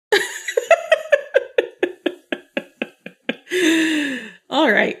All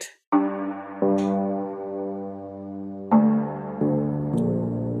right.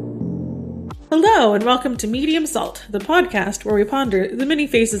 Hello, and welcome to Medium Salt, the podcast where we ponder the many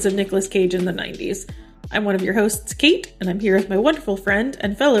faces of Nicolas Cage in the 90s. I'm one of your hosts, Kate, and I'm here with my wonderful friend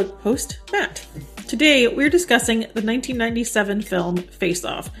and fellow host, Matt. Today, we're discussing the 1997 film Face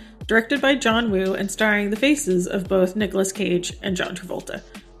Off, directed by John Woo and starring the faces of both Nicolas Cage and John Travolta.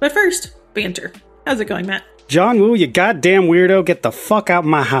 But first, banter. How's it going, Matt? John Woo, you goddamn weirdo, get the fuck out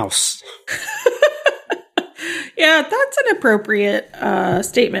my house. Yeah, that's an appropriate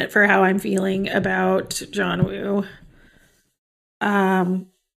statement for how I'm feeling about John Woo.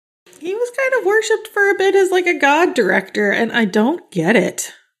 He was kind of worshipped for a bit as like a god director, and I don't get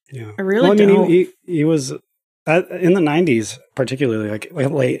it. Yeah, I really don't. He was in the 90s, particularly like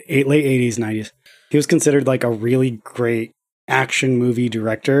late 80s, 90s. He was considered like a really great action movie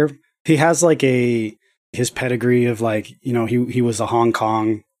director. He has like his pedigree of like, you know, he was a Hong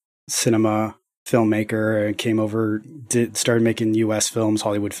Kong cinema filmmaker and came over, started making US films,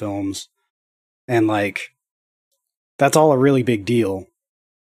 Hollywood films. And like, that's all a really big deal.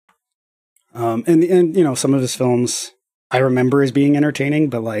 And you know, some of his films I remember as being entertaining,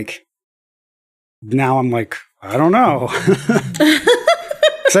 but like now I'm like, I don't know.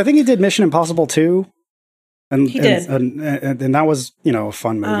 Because I think he did Mission Impossible 2. And he did. And that was, you know, a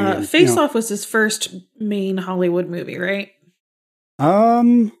fun movie. Face Off was his first main Hollywood movie, right?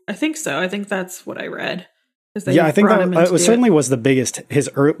 I think so. I think that's what I read. Yeah, I think that certainly was the biggest.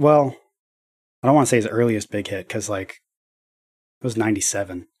 Well, I don't want to say his earliest big hit because, like, it was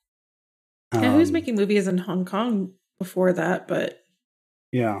 97. Yeah, he was making movies in Hong Kong before that, but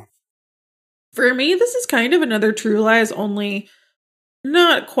yeah. For me, this is kind of another True Lies, only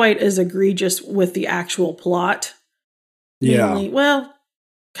not quite as egregious with the actual plot. Yeah. Mainly, well,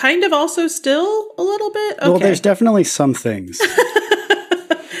 kind of also still a little bit. Okay. Well, there's definitely some things.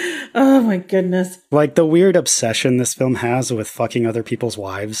 Oh my goodness. Like the weird obsession this film has with fucking other people's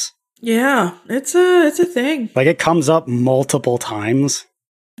wives. Yeah, it's a thing. Like it comes up multiple times.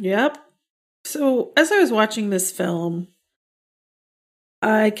 Yep. So as I was watching this film,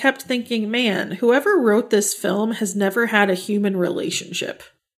 I kept thinking, man, whoever wrote this film has never had a human relationship.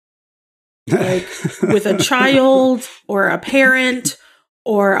 Like with a child or a parent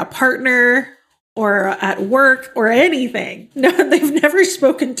or a partner or at work or anything. No, they've never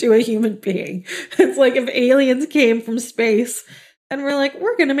spoken to a human being. It's like if aliens came from space and we're like,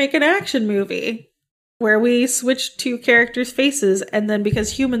 we're going to make an action movie where we switch two characters' faces, and then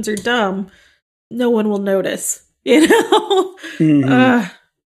because humans are dumb, no one will notice, you know? Mm-hmm.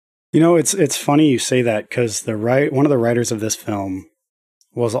 You know, it's funny you say that because one of the writers of this film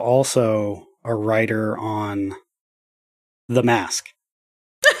was also a writer on The Mask.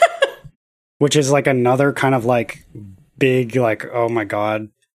 Which is like another kind of like big, like, oh my God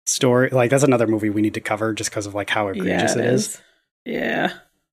story. Like that's another movie we need to cover just because of like how egregious it is. Yeah.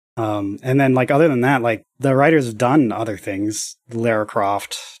 And then like, other than that, like the writer's have done other things. Lara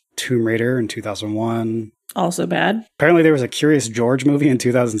Croft, Tomb Raider in 2001. Also bad. Apparently there was a Curious George movie in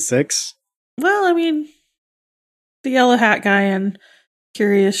 2006. Well, I mean, the Yellow Hat guy and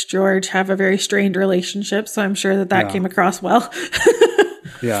Curious George have a very strained relationship, so I'm sure that came across well.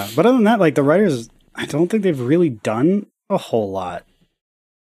 Yeah, but other than that, like the writers, I don't think they've really done a whole lot.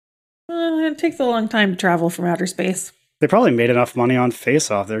 It takes a long time to travel from outer space. They probably made enough money on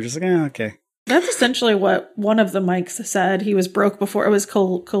Face Off. They're just like, okay. That's essentially what one of the mics said. He was broke before. It was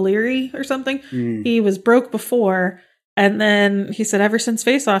Colery or something. He was broke before, and then he said ever since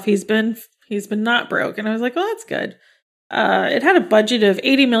Face Off, he's been not broke. And I was like, well, that's good. It had a budget of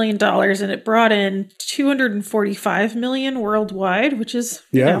 $80 million and it brought in $245 million worldwide, which is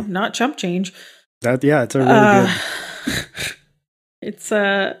you know, not chump change. It's a really good. It's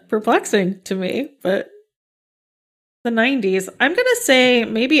perplexing to me, but the 90s, I'm going to say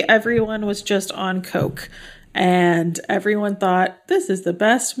maybe everyone was just on coke and everyone thought this is the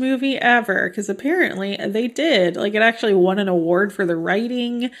best movie ever because apparently they did. Like it actually won an award for the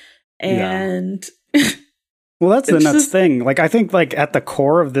writing and... Yeah. Well, that's the nuts thing. Like, I think, like, at the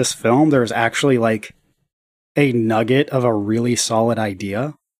core of this film, there's actually, like, a nugget of a really solid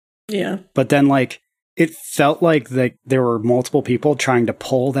idea. Yeah. But then, like, it felt like there were multiple people trying to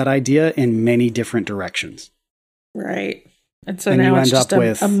pull that idea in many different directions. Right. And so now it's just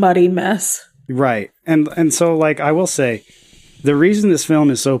a muddy mess. Right. And so, like, I will say, the reason this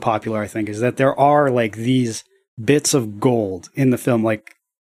film is so popular, I think, is that there are, like, these bits of gold in the film. Like,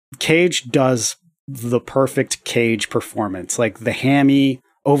 Cage does the perfect Cage performance, like the hammy,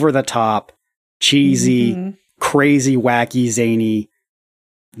 over the top, cheesy, crazy, wacky, zany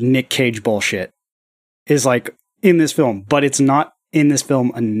Nick Cage bullshit is like in this film, but it's not in this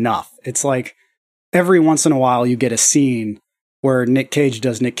film enough. It's like every once in a while you get a scene where Nick Cage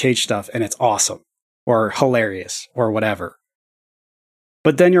does Nick Cage stuff and it's awesome or hilarious or whatever.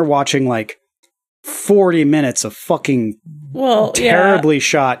 But then you're watching like 40 minutes of fucking terribly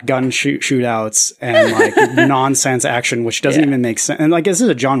shot gun shootouts and like nonsense action, which doesn't even make sense. And like, this is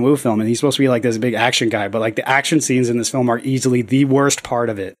a John Woo film and he's supposed to be like this big action guy, but like the action scenes in this film are easily the worst part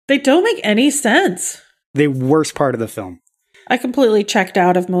of it. They don't make any sense. The worst part of the film. I completely checked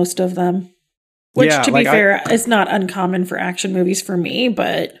out of most of them, which to be fair is not uncommon for action movies for me,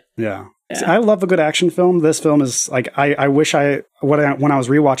 but yeah. See, I love a good action film. This film is like, I wish when I was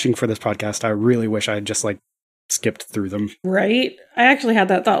rewatching for this podcast, I really wish I had just like skipped through them. Right. I actually had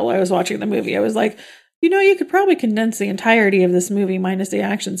that thought while I was watching the movie. I was like, you could probably condense the entirety of this movie minus the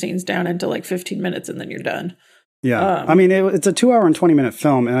action scenes down into like 15 minutes and then you're done. Yeah. I mean, it's a 2 hour and 20 minute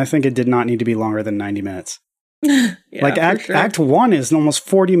film. And I think it did not need to be longer than 90 minutes. Like act 1 is almost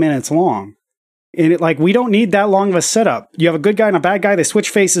 40 minutes long. And we don't need that long of a setup. You have a good guy and a bad guy. They switch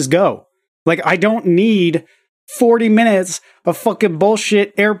faces, go. Like, I don't need 40 minutes of fucking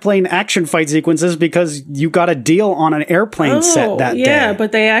bullshit airplane action fight sequences because you got a deal on an airplane set that day. Yeah,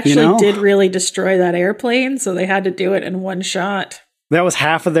 but they actually did really destroy that airplane, so they had to do it in one shot. That was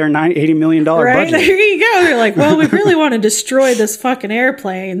half of their $80 million budget. There you go. They're like, well, we really want to destroy this fucking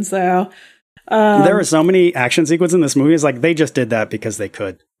airplane, so... there are so many action sequences in this movie. It's like, they just did that because they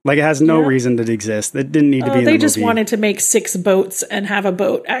could. Like, it has no reason to exist. It didn't need to be in the movie. They just wanted to make 6 boats and have a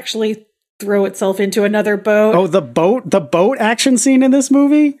boat actually throw itself into another boat. Oh, the boat action scene in this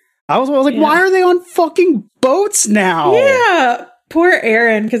movie? I was like, why are they on fucking boats now? Yeah. Poor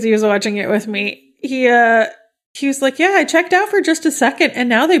Aaron, because he was watching it with me. He was like, yeah, I checked out for just a second, and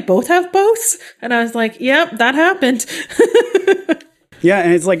now they both have boats? And I was like, yep, that happened. Yeah,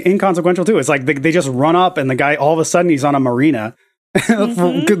 and it's like inconsequential too. It's like they just run up and the guy, all of a sudden he's on a marina.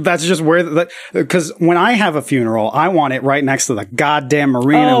 That's just where, because when I have a funeral, I want it right next to the goddamn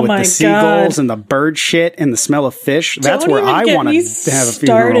marina with the seagulls and the bird shit and the smell of fish. That's where I want to have a funeral.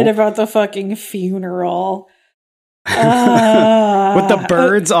 Started about the fucking funeral. With the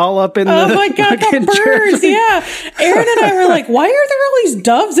birds all up in the oh my god, the birds! Yeah, Aaron and I were like, "Why are there all these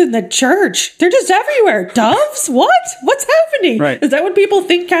doves in the church? They're just everywhere. Doves? What's happening? Right? Is that what people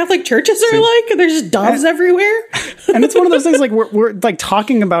think Catholic churches are like? There's just doves everywhere." And it's one of those things like we're like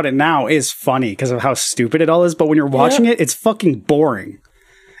talking about it now is funny because of how stupid it all is, but when you're watching it, it's fucking boring.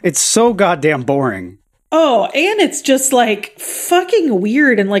 It's so goddamn boring. Oh, and it's just like fucking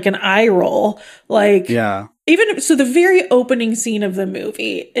weird and like an eye roll. Like, yeah. Even so, the very opening scene of the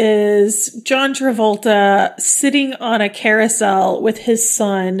movie is John Travolta sitting on a carousel with his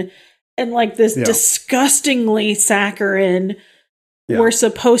son and like this disgustingly saccharine, we're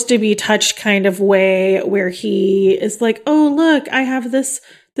supposed to be touched kind of way where he is like, oh, look, I have this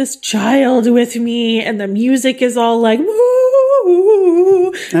child with me, and the music is all like,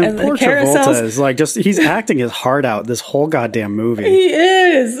 woo, and poor Travolta is like, he's acting his heart out this whole goddamn movie. He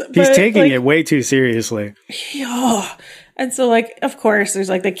is. He's taking it way too seriously. Yeah. And so, like, of course, there's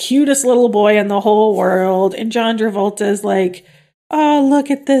like the cutest little boy in the whole world, and John Travolta is like, oh, look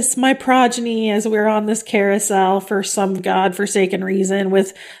at this, my progeny, as we're on this carousel for some godforsaken reason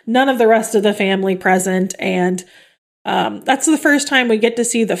with none of the rest of the family present, and that's the first time we get to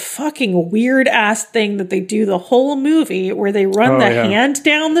see the fucking weird ass thing that they do the whole movie where they run hand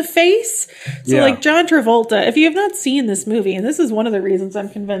down the face. So like John Travolta, if you have not seen this movie, and this is one of the reasons I'm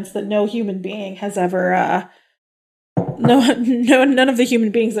convinced that no human being has ever, none of the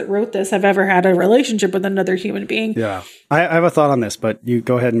human beings that wrote this have ever had a relationship with another human being. Yeah. I have a thought on this, but you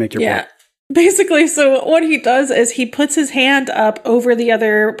go ahead and make your point. Basically, so what he does is he puts his hand up over the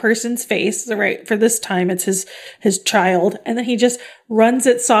other person's face. So right, for this time, it's his child. And then he just runs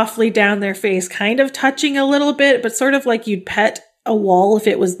it softly down their face, kind of touching a little bit, but sort of like you'd pet a wall if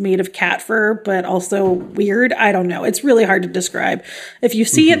it was made of cat fur, but also weird. I don't know. It's really hard to describe. If you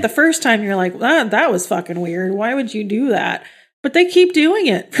see it the first time, you're like, that was fucking weird. Why would you do that? But they keep doing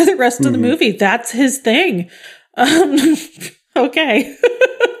it for the rest of the movie. That's his thing. Okay.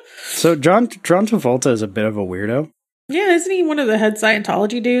 So John Travolta is a bit of a weirdo. Yeah, isn't he one of the head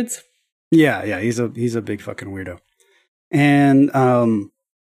Scientology dudes? Yeah, he's a big fucking weirdo. And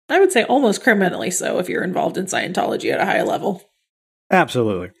I would say almost criminally so if you're involved in Scientology at a high level.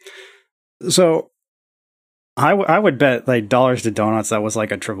 Absolutely. So I would bet like dollars to donuts that was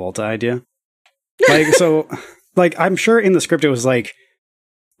like a Travolta idea. Like I'm sure in the script it was like,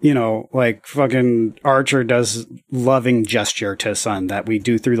 you know, like fucking Archer does loving gesture to son that we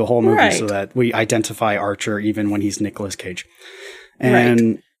do through the whole movie so that we identify Archer even when he's Nicolas Cage.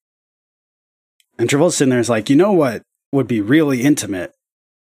 And Travolta's sitting there is like, you know what? would be really intimate.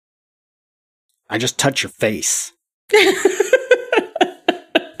 I just touch your face.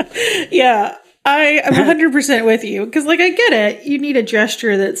 Yeah, I am 100% with you. Because, like, I get it. You need a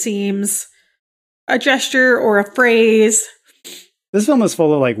gesture that seems a gesture or a phrase. This film is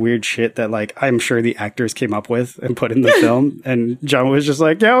full of, like, weird shit that, like, I'm sure the actors came up with and put in the film. And John was just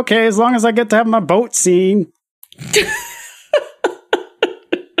like, yeah, okay, as long as I get to have my boat scene.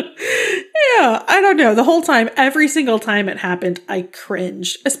 Yeah, I don't know. The whole time, every single time it happened, I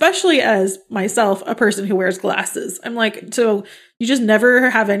cringed. Especially as myself, a person who wears glasses. I'm like, so you just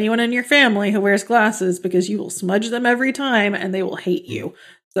never have anyone in your family who wears glasses because you will smudge them every time and they will hate you.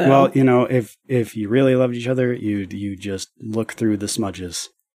 So, well, you know, if you really loved each other, you just look through the smudges.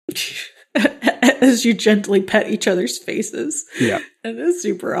 As you gently pet each other's faces. Yeah. In a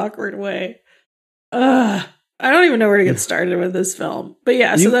super awkward way. I don't even know where to get started with this film. But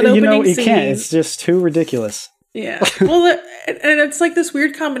yeah, so that opening you scene. can't. It's just too ridiculous. Yeah. Well, and it's like this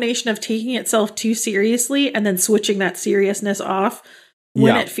weird combination of taking itself too seriously and then switching that seriousness off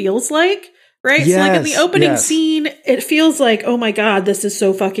when it feels like, right? Yes, so like in the opening scene, it feels like, oh my God, this is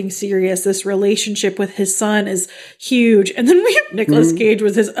so fucking serious. This relationship with his son is huge. And then we have Nicolas Cage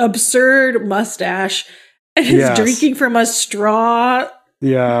with his absurd mustache and his drinking from a straw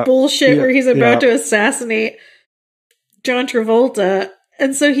bullshit where he's about to assassinate John Travolta.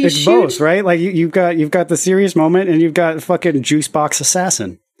 And so he shoots both, right? Like you've got the serious moment and you've got fucking juice box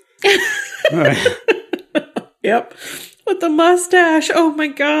assassin. Right. Yep. With the mustache. Oh my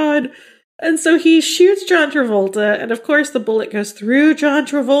God. And so he shoots John Travolta, and of course the bullet goes through John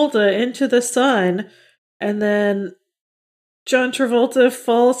Travolta into the sun, and then John Travolta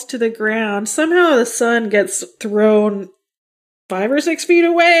falls to the ground. Somehow the sun gets thrown 5 or 6 feet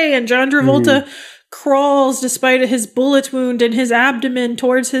away, and John Travolta crawls despite his bullet wound in his abdomen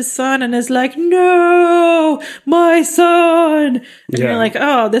towards his son and is like, no, my son. And you're like,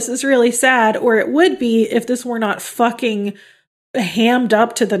 oh, this is really sad. Or it would be if this were not fucking hammed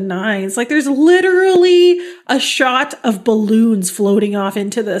up to the nines. Like there's literally a shot of balloons floating off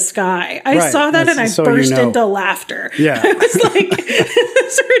into the sky. I saw that and I burst into laughter. Yeah. I was like,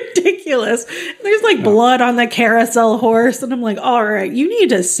 it's ridiculous. There's like blood on the carousel horse. And I'm like, all right, you need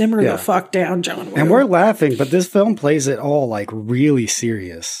to simmer the fuck down, John Woo. And we're laughing, but this film plays it all like really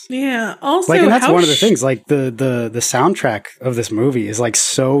serious. Yeah. Also, like, and that's one of the things, like the soundtrack of this movie is like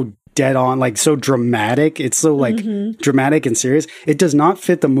so dead on, like so dramatic. It's so like dramatic and serious. It does not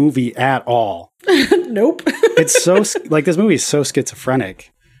fit the movie at all. Nope. It's so like this movie is so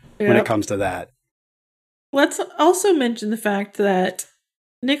schizophrenic when it comes to that. Let's also mention the fact that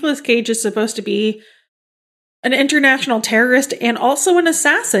Nicolas Cage is supposed to be an international terrorist and also an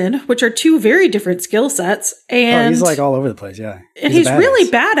assassin, which are 2 very different skill sets. And he's like all over the place, yeah. And he's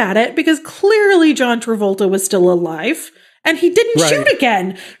really bad at it because clearly John Travolta was still alive. And he didn't shoot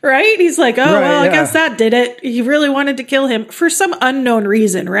again, right? He's like, oh, well, I guess that did it. He really wanted to kill him for some unknown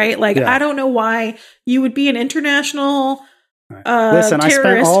reason, right? Like, I don't know why you would be an international Listen,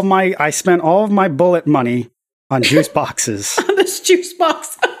 terrorist. I spent all of my bullet money on juice boxes. On this juice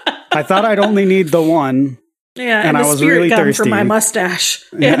box. I thought I'd only need the one. Yeah, and the I was spirit really gun thirsty for my mustache.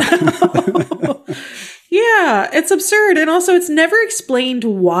 Yeah. Yeah, it's absurd. And also, it's never explained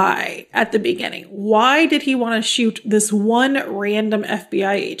why at the beginning. Why did he want to shoot this one random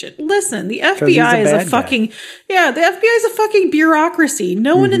FBI agent? Listen, the FBI is a fucking... guy. Yeah, the FBI is a fucking bureaucracy.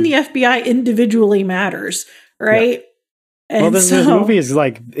 No one in the FBI individually matters, right? Yeah. And well, this movie is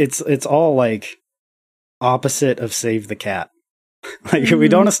like... It's all like opposite of Save the Cat. Like, we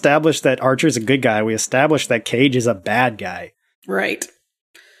don't establish that Archer's a good guy. We establish that Cage is a bad guy. Right.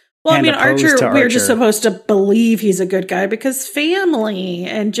 Well, I mean, Archer, we're just supposed to believe he's a good guy because family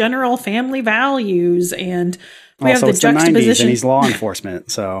and general family values, and we also, have the juxtaposition. 90s and he's law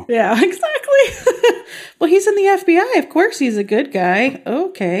enforcement, so. Yeah, exactly. Well, he's in the FBI. Of course he's a good guy.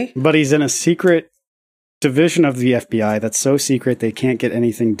 Okay. But he's in a secret division of the FBI that's so secret they can't get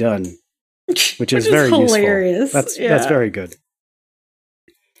anything done, which is very hilarious. Useful. That's very good.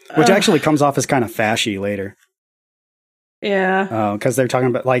 Which actually comes off as kind of fashy later. Yeah. Because they're talking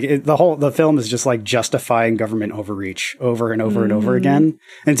about, like, the film is just, like, justifying government overreach over and over and over again.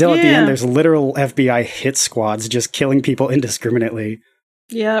 Until at the end, there's literal FBI hit squads just killing people indiscriminately.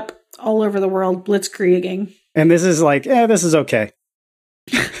 Yep. All over the world, blitzkrieging. And this is like, this is okay.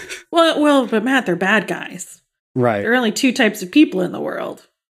 Well, but Matt, they're bad guys. Right. There are only 2 types of people in the world.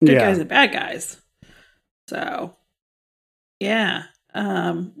 Good guys and bad guys. So, yeah.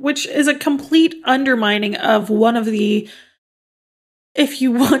 Which is a complete undermining of one of the... If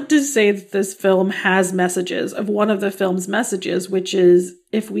you want to say that this film has messages, of one of the film's messages, which is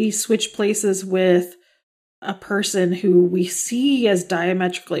if we switch places with a person who we see as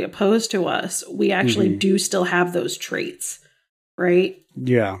diametrically opposed to us, we actually do still have those traits, right?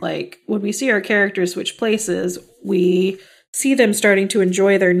 Yeah. Like when we see our characters switch places, we see them starting to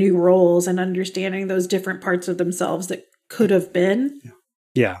enjoy their new roles and understanding those different parts of themselves that could have been.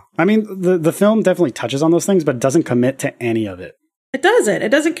 Yeah. I mean, the film definitely touches on those things, but doesn't commit to any of it. It doesn't. It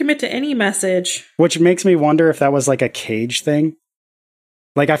doesn't commit to any message. Which makes me wonder if that was like a Cage thing.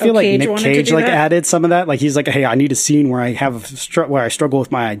 Like, I feel like Nick Cage like added some of that. Like, he's like, hey, I need a scene where I have where I struggle with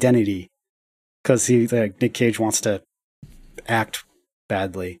my identity, because Nick Cage wants to act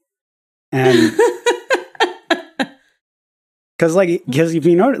badly, and because if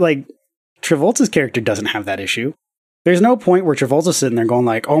you know, like, Travolta's character doesn't have that issue. There's no point where Travolta's sitting there going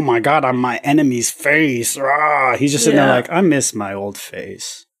like, oh my god, I'm my enemy's face. Rah! He's just sitting there like, I miss my old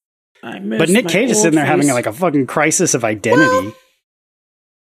face. But Nick Cage is sitting there having like a fucking crisis of identity. Well,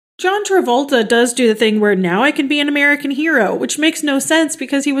 John Travolta does do the thing where now I can be an American hero, which makes no sense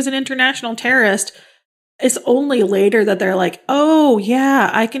because he was an international terrorist. It's only later that they're like, oh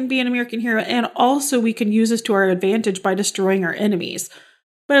yeah, I can be an American hero, and also we can use this to our advantage by destroying our enemies.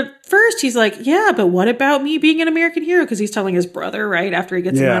 But at first he's like, yeah, but what about me being an American hero? Because he's telling his brother, right, after he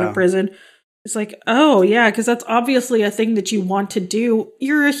gets him out of prison. It's like, oh yeah, because that's obviously a thing that you want to do.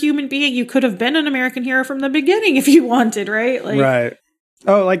 You're a human being. You could have been an American hero from the beginning if you wanted, right? Like, right.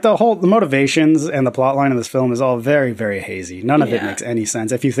 Oh, like the motivations and the plot line of this film is all very, very hazy. None of it makes any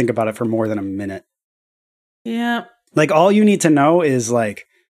sense if you think about it for more than a minute. Yeah. Like, all you need to know is, like,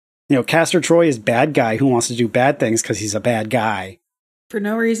 you know, Castor Troy is bad guy who wants to do bad things because he's a bad guy. For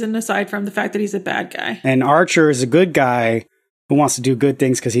no reason aside from the fact that he's a bad guy. And Archer is a good guy who wants to do good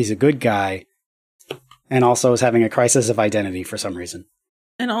things because he's a good guy. And also is having a crisis of identity for some reason.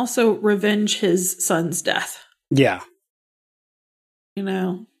 And also revenge his son's death. Yeah. You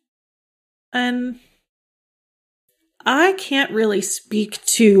know, and I can't really speak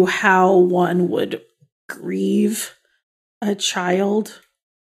to how one would grieve a child,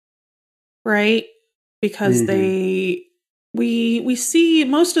 right? Because we see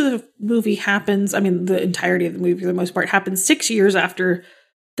most of the movie happens, I mean, the entirety of the movie for the most part happens 6 years after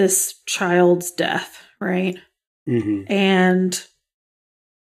this child's death, right? And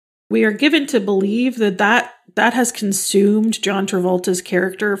we are given to believe that has consumed John Travolta's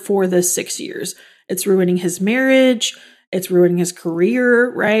character for this 6 years. It's ruining his marriage. It's ruining his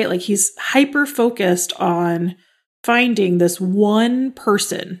career, right? Like, he's hyper focused on finding this one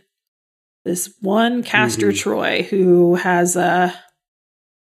person, this one Castor Troy who has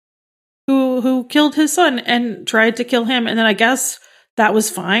who killed his son and tried to kill him. And then I guess that was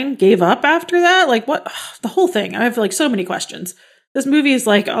fine. Gave up after that. Like, what? Ugh, the whole thing. I have like so many questions. This movie is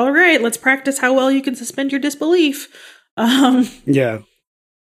like, all right, let's practice how well you can suspend your disbelief. Yeah.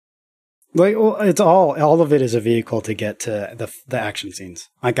 Like, well, it's all of it is a vehicle to get to the action scenes.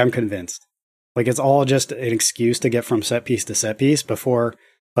 Like, I'm convinced. Like, it's all just an excuse to get from set piece to set piece before,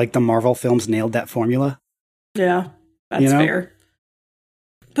 like, the Marvel films nailed that formula. Yeah, that's fair.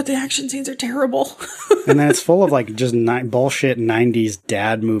 But the action scenes are terrible. And then it's full of, like, just bullshit 90s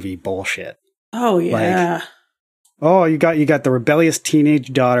dad movie bullshit. Oh, yeah. Like, oh, you got the rebellious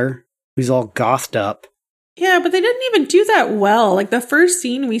teenage daughter who's all gothed up. Yeah, but they didn't even do that well. Like, the first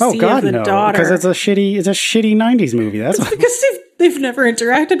scene we see of the daughter, because it's a shitty 90s movie. That's because they've never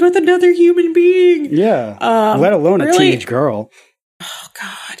interacted with another human being. Yeah, let alone a teenage girl. Oh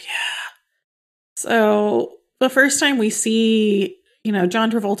God, yeah. So the first time we see,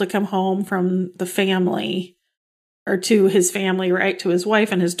 John Travolta come home from the family, or to his family, right, to his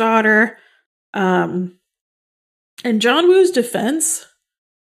wife and his daughter, in John Woo's defense,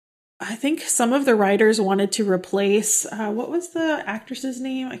 I think some of the writers wanted to replace, what was the actress's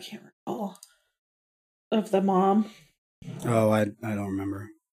name? I can't recall. Of the mom. Oh, I don't remember.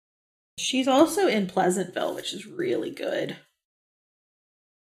 She's also in Pleasantville, which is really good.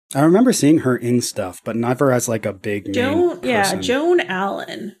 I remember seeing her in stuff, but never as like a big name person. Yeah, Joan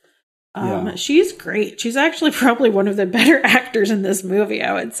Allen. She's great. She's actually probably one of the better actors in this movie,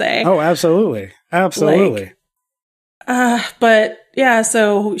 I would say. Oh, absolutely. Absolutely. But yeah,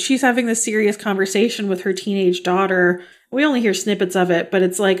 so she's having this serious conversation with her teenage daughter. We only hear snippets of it, but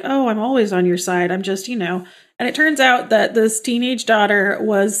it's like, oh, I'm always on your side. I'm just, And it turns out that this teenage daughter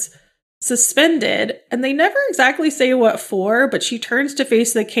was suspended, and they never exactly say what for, but she turns to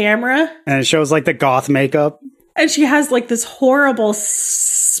face the camera. And it shows like the goth makeup. And she has like this horrible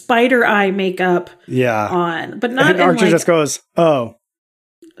spider eye makeup on. But not and Archer just goes, oh.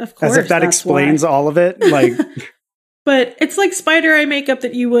 Of course. As if that explains all of it. Like But it's like spider eye makeup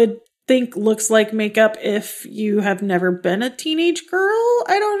that you would think looks like makeup if you have never been a teenage girl.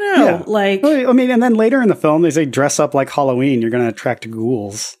 I don't know. Yeah. Like, Well, I mean, and then later in the film, they say dress up like Halloween, you're going to attract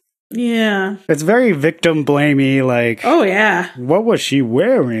ghouls. yeah. It's very victim blamey, like, Oh, yeah. what was she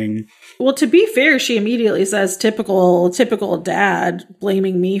wearing? Well, to be fair, she immediately says, typical dad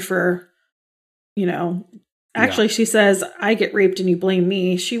blaming me for, actually, she says, I get raped and you blame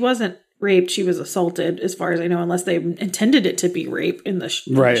me. She wasn't raped. She was assaulted, as far as I know, unless they intended it to be rape in the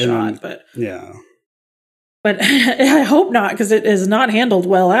shot. But yeah. But I hope not, because it is not handled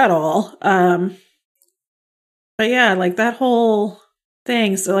well at all. But yeah, like that whole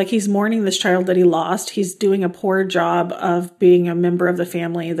thing. So like he's mourning this child that he lost. He's doing a poor job of being a member of the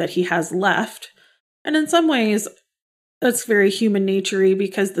family that he has left. And in some ways, that's very human nature-y,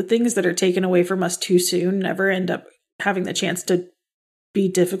 because the things that are taken away from us too soon never end up having the chance to be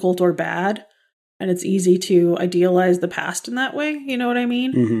difficult or bad. And it's easy to idealize the past in that way. You know what I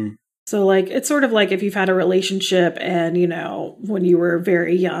mean? Mm-hmm. So, like, it's sort of like if you've had a relationship and, when you were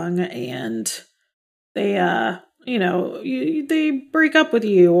very young and they, they break up with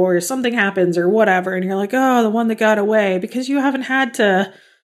you or something happens or whatever, and you're like, oh, the one that got away, because you haven't had to,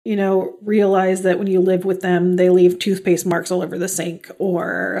 realize that when you live with them, they leave toothpaste marks all over the sink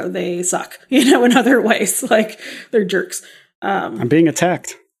or they suck, in other ways, like they're jerks. I'm being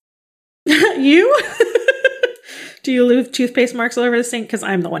attacked. You? Do you leave toothpaste marks all over the sink? Because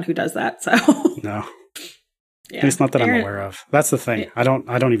I'm the one who does that. So no, yeah. It's not that I'm aware of. That's the thing. Yeah. I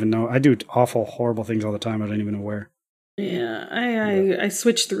don't even know. I do awful, horrible things all the time. I don't even know where. Yeah, I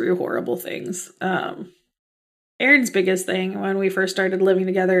switch through horrible things. Aaron's biggest thing when we first started living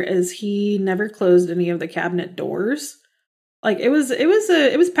together is he never closed any of the cabinet doors. Like it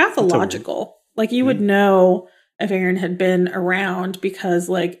was pathological. Like you would know if Aaron had been around, because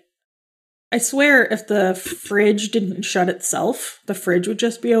like, I swear if the fridge didn't shut itself, the fridge would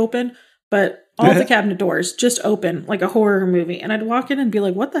just be open, but all the cabinet doors just open like a horror movie. And I'd walk in and be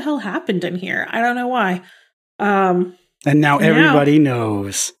like, what the hell happened in here? I don't know why. And now everybody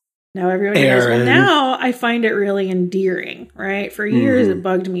knows. Now everybody knows. Well, now I find it really endearing, right? For years it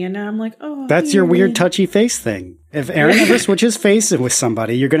bugged me, and now I'm like, oh. That's your weird touchy face thing. If Aaron ever switches faces with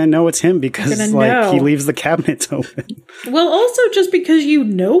somebody, you're going to know it's him, because he leaves the cabinets open. Well, also just because you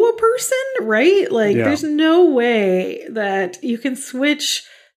know a person, right? Like there's no way that you can switch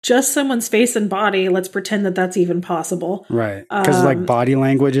just someone's face and body. Let's pretend that that's even possible. Right. Because body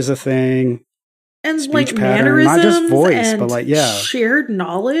language is a thing. And speech mannerisms, not just voice, and but shared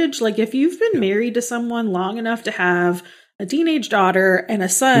knowledge. Like if you've been married to someone long enough to have a teenage daughter and a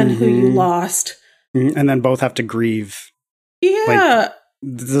son who you lost. And then both have to grieve. Yeah.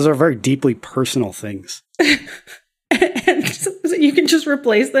 Those are very deeply personal things. And so you can just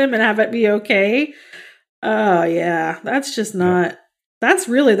replace them and have it be okay. Oh, yeah. That's just not... That's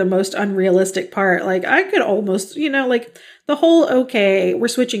really the most unrealistic part. Like, I could almost, the whole, okay, we're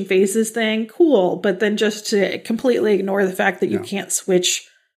switching faces thing, cool. But then just to completely ignore the fact that you can't switch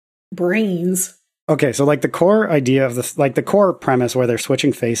brains. Okay, so, the core idea of the core premise where they're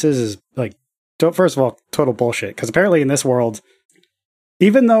switching faces is, first of all, total bullshit. Because apparently in this world,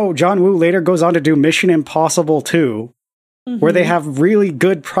 even though John Woo later goes on to do Mission Impossible 2, where they have really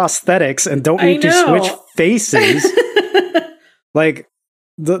good prosthetics and don't need to switch faces,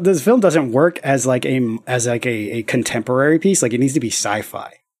 this film doesn't work as a contemporary piece. Like, it needs to be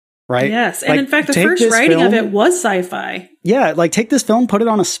sci-fi, right? Yes, and in fact, the first writing of it was sci-fi. Yeah, take this film, put it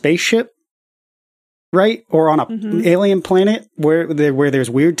on a spaceship, right, or on an alien planet where there's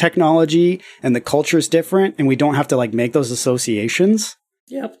weird technology and the culture is different, and we don't have to make those associations.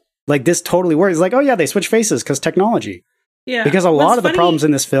 Yep. This totally works. Oh yeah, they switch faces because technology. Yeah, because a lot of the problems in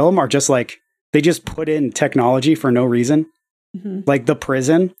this film are just they just put in technology for no reason. The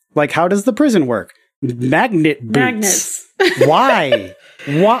prison. How does the prison work? Magnets. Why?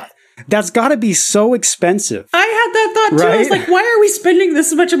 That's got to be so expensive. I had that thought too. Right? I was like, why are we spending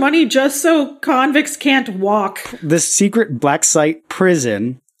this much money just so convicts can't walk? This secret black site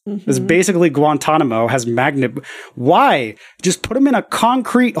prison is basically Guantanamo, has magnet. Why? Just put them in a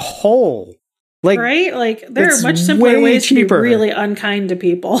concrete hole. Right? There are much simpler ways to be really unkind to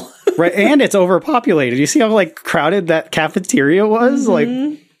people. Right, and it's overpopulated. You see how crowded that cafeteria was?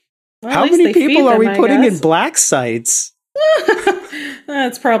 Well, how many people are we putting in black sites?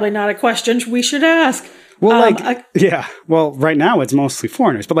 That's probably not a question we should ask. Well, well, right now it's mostly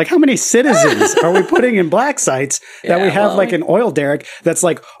foreigners, but how many citizens are we putting in black sites that we have an oil derrick that's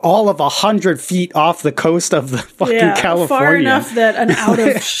all of 100 feet off the coast of the fucking California? Far enough that an out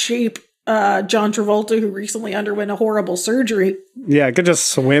of shape John Travolta, who recently underwent a horrible surgery. Yeah, could just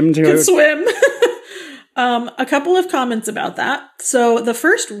swim to it. Could swim. A couple of comments about that. So the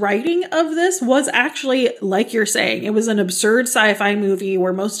first writing of this was actually, like you're saying, it was an absurd sci-fi movie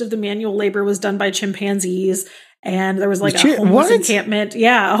where most of the manual labor was done by chimpanzees. And there was like a homeless encampment.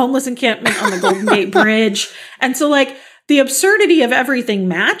 Yeah, a homeless encampment on the Golden Gate Bridge. And so like the absurdity of everything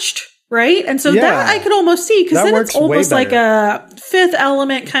matched, right? And so that I could almost see, because then it's almost like a Fifth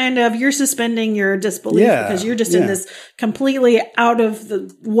Element kind of, you're suspending your disbelief because you're just in this completely out of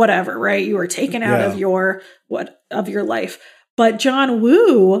the whatever, right? You were taken out of your life. But John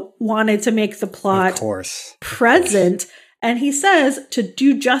Woo wanted to make the plot present. And he says to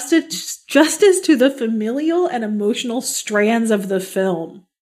do justice to the familial and emotional strands of the film.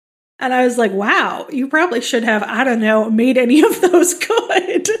 And I was like, wow, you probably should have, I don't know, made any of those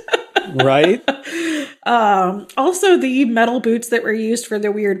good. Right? Also, the metal boots that were used for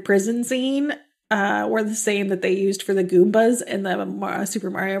the weird prison scene were the same that they used for the Goombas in the Super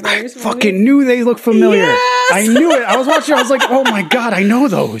Mario Bros. I fucking knew they looked familiar. Yes! I knew it. I was watching. I was like, "Oh my god, I know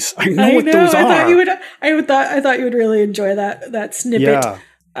those. I know what those are." I thought you would really enjoy that snippet. Yeah,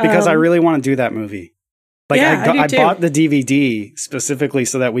 because I really want to do that movie. Like, I bought the DVD specifically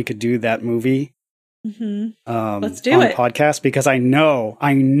so that we could do that movie. Let's do on it. The podcast, because I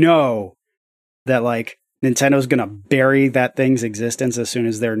know that like Nintendo's gonna bury that thing's existence as soon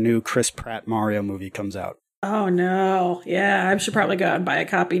as their new Chris Pratt Mario movie comes out. Oh no! Yeah, I should probably go out and buy a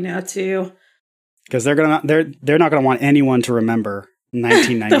copy now too. Because they're not gonna want anyone to remember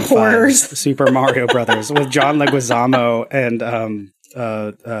 1995 Super Mario Brothers with John Leguizamo and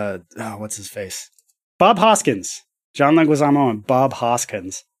what's his face? Bob Hoskins. John Leguizamo and Bob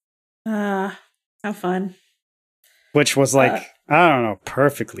Hoskins. How fun. Which was like, I don't know,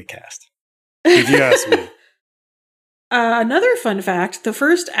 perfectly cast. If you ask me. Another fun fact, the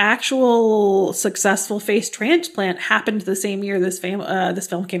first actual successful face transplant happened the same year this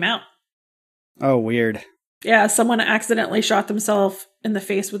film came out. Oh, weird. Yeah, someone accidentally shot themselves in the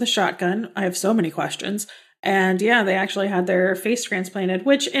face with a shotgun. I have so many questions. And yeah, they actually had their face transplanted,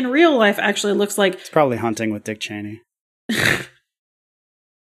 which in real life actually looks like... It's probably Hunting with Dick Cheney.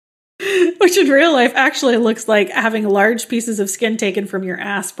 Which in real life actually looks like having large pieces of skin taken from your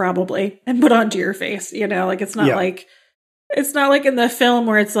ass, probably, and put onto your face. You know, like it's not like in the film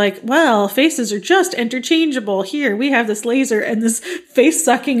where it's like, well, faces are just interchangeable. Here, we have this laser and this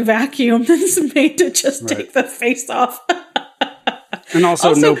face-sucking vacuum that's made to just take the face off. And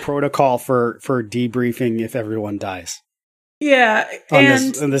also no protocol for debriefing if everyone dies. Yeah.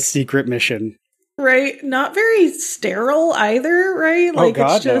 On this secret mission. Right. Not very sterile either, right? Like,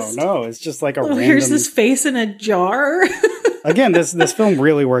 oh, God, no. It's just like a random... Here's this face in a jar. Again, this film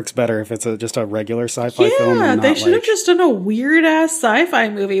really works better if it's just a regular sci-fi film. Yeah, they should have just done a weird-ass sci-fi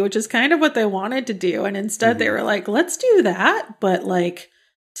movie, which is kind of what they wanted to do. And instead they were like, let's do that, but like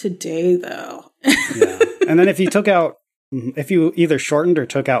today, though. Yeah. And then if you either shortened or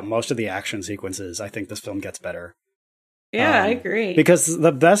took out most of the action sequences, I think this film gets better. Yeah, I agree. Because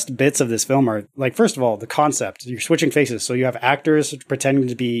the best bits of this film are, like, first of all, the concept. You're switching faces, so you have actors pretending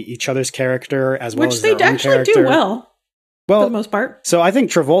to be each other's character as well as their own character. Which they actually do well, for the most part. So I think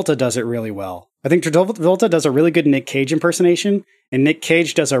Travolta does it really well. I think Travolta does a really good Nick Cage impersonation, and Nick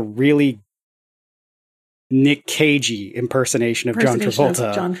Cage does a really Nick Cagey impersonation of John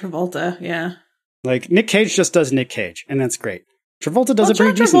Travolta, yeah. Like, Nick Cage just does Nick Cage, and that's great. Travolta does a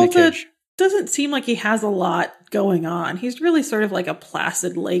pretty decent Nick Cage. Doesn't seem like he has a lot going on. He's really sort of like a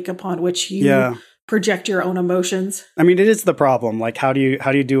placid lake upon which you project your own emotions. I mean, it is the problem. Like, how do you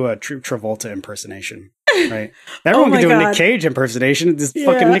do a Travolta impersonation? Right? Everyone can do a Nick Cage impersonation. This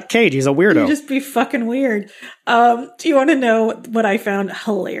fucking Nick Cage. He's a weirdo. He'd just be fucking weird. Do you want to know what I found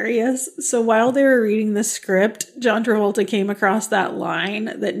hilarious? So while they were reading the script, John Travolta came across that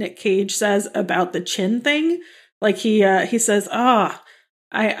line that Nick Cage says about the chin thing. Like he says,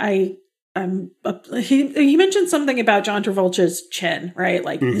 he mentioned something about John Travolta's chin, right?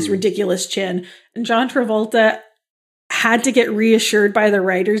 Like his ridiculous chin. And John Travolta had to get reassured by the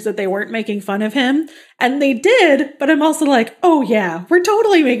writers that they weren't making fun of him. And they did, but I'm also like, oh yeah, we're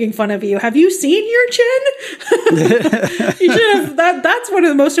totally making fun of you. Have you seen your chin? You should have, that's one of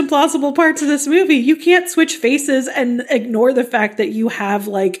the most implausible parts of this movie. You can't switch faces and ignore the fact that you have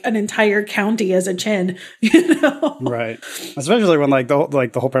like an entire county as a chin, you know? Right. Especially when like the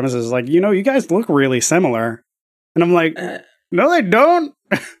whole premise is like, you guys look really similar. And I'm like, no, they don't.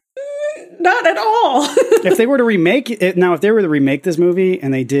 Not at all. If they were to remake this movie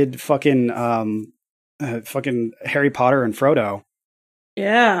and they did fucking Harry Potter and Frodo.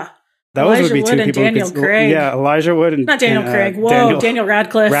 Yeah. Those would be two people. Daniel Craig. Yeah, Elijah Wood and not Daniel Craig. Whoa, Daniel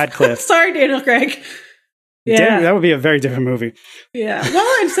Radcliffe. Radcliffe. Sorry, Daniel Craig. Yeah. That would be a very different movie. Yeah.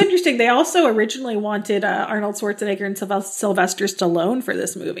 Well, it's interesting. They also originally wanted Arnold Schwarzenegger and Sylvester Stallone for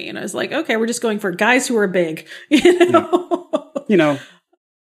this movie. And I was like, okay, we're just going for guys who are big.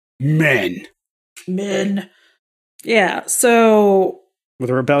 Men. Men. Yeah. So.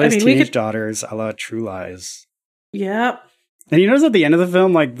 With rebellious teenage daughters a la True Lies. Yeah. And you notice at the end of the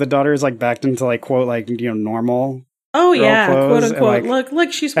film, like, the daughter is, like, backed into, like, quote, like, normal. Oh, yeah. Quote unquote. Like,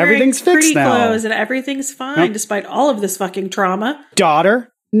 look, she's wearing everything's pretty fixed now. clothes and everything's fine despite all of this fucking trauma.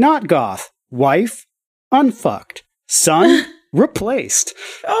 Daughter, not goth. Wife, unfucked. Son, replaced.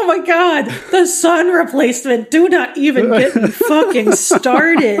 Oh my God. The son replacement. Do not even get me fucking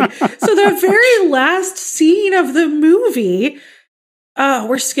started. So the very last scene of the movie,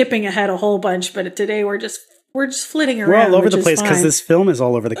 we're skipping ahead a whole bunch, but today we're just flitting around. We're all over the place because this film is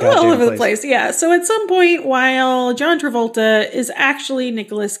all over the goddamn all over the place. Yeah. So at some point, while John Travolta is actually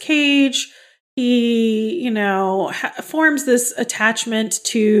Nicolas Cage, he, forms this attachment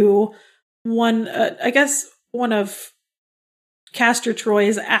to one of Castor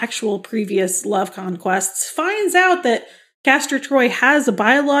Troy's actual previous love conquests, finds out that Castor Troy has a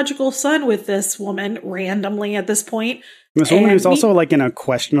biological son with this woman randomly at this point. This woman who's also like in a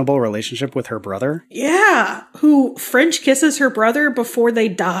questionable relationship with her brother. Yeah. Who French kisses her brother before they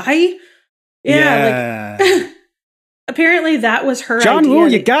die. Yeah. Like, apparently that was her John idea. Woo,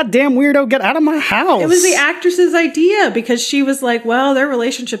 you goddamn weirdo, get out of my house. It was the actress's idea because she was like, well, their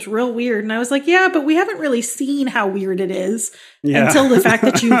relationship's real weird. And I was like, yeah, but we haven't really seen how weird it is until the fact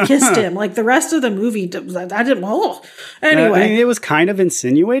that you kissed him. Like the rest of the movie, I didn't, anyway. I mean, it was kind of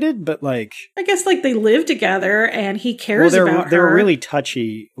insinuated, but like. I guess like they live together and he cares about her. They were really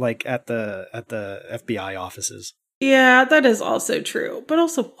touchy like at the FBI offices. Yeah, that is also true. But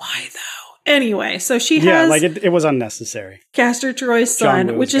also, why though? Anyway, so she has... Yeah, like it was unnecessary. Castor Troy's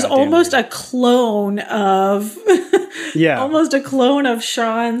son, which is almost a clone of... almost a clone of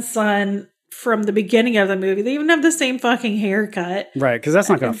Sean's son from the beginning of the movie. They even have the same fucking haircut. Right, because that's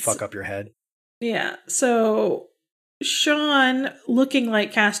not going to fuck up your head. Yeah, so Sean, looking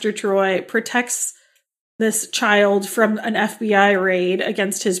like Castor Troy, protects this child from an FBI raid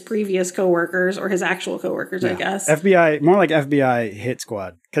against his previous coworkers, or his actual coworkers, I guess. FBI, more like FBI hit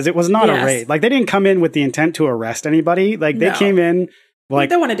squad, because it was not a raid. Like, they didn't come in with the intent to arrest anybody. Like, they came in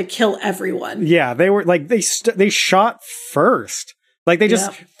like... They wanted to kill everyone. Yeah, they were, like, they shot first. Like, they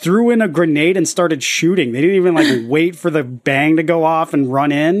just threw in a grenade and started shooting. They didn't even, like, wait for the bang to go off and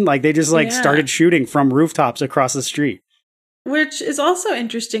run in. Like, they just, like, started shooting from rooftops across the street. Which is also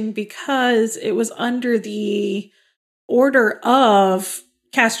interesting because it was under the order of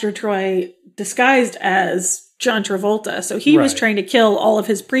Castor Troy disguised as John Travolta. So he was trying to kill all of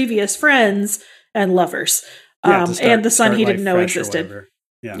his previous friends and lovers. And the son he didn't know existed.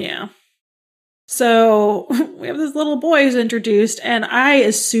 Yeah. So we have this little boy who's introduced. And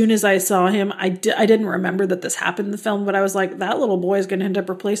as soon as I saw him, I didn't remember that this happened in the film. But I was like, that little boy is going to end up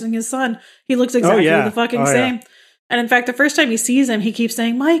replacing his son. He looks exactly the fucking same. Yeah. And in fact, the first time he sees him, he keeps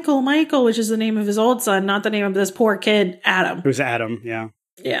saying, Michael, which is the name of his old son, not the name of this poor kid, Adam. Who's Adam, yeah.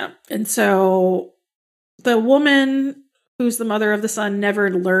 Yeah. And so the woman who's the mother of the son never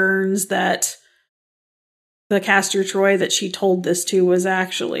learns that the Castor Troy that she told this to was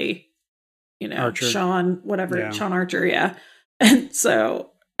actually, Archer. Sean Archer, yeah. And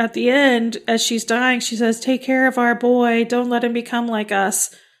so at the end, as she's dying, she says, take care of our boy. Don't let him become like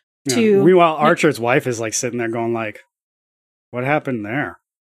us. Meanwhile, Archer's wife is like sitting there going like, what happened there?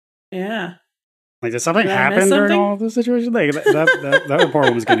 Yeah. Like, did something happen during all this situation? Like, that poor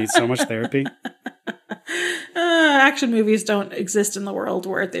woman's going to need so much therapy. Action movies don't exist in the world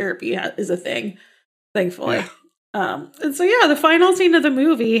where therapy is a thing, thankfully. Yeah. And so, the final scene of the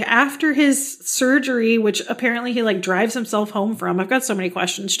movie, after his surgery, which apparently he like drives himself home from. I've got so many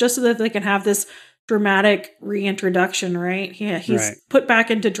questions, just so that they can have this dramatic reintroduction, right? Yeah, he's put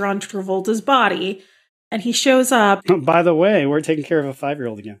back into John Travolta's body, and he shows up. By the way, we're taking care of a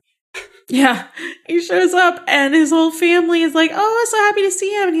 5-year-old again. Yeah, he shows up, and his whole family is like, "Oh, so happy to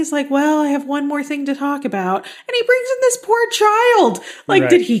see him." And he's like, "Well, I have one more thing to talk about." And he brings in this poor child. Like,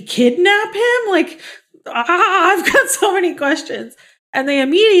 did he kidnap him? Like, I've got so many questions. And they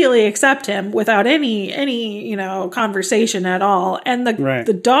immediately accept him without any conversation at all. And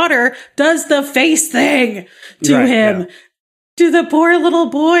the daughter does the face thing to him, to the poor little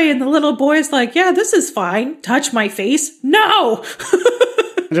boy. And the little boy's like, yeah, this is fine. Touch my face. No.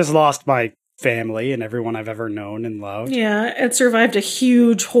 I just lost my family and everyone I've ever known and loved. Yeah, it survived a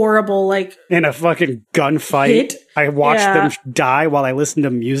huge, horrible, in a fucking gunfight. I watched them die while I listened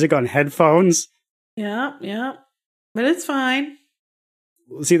to music on headphones. Yeah. But it's fine.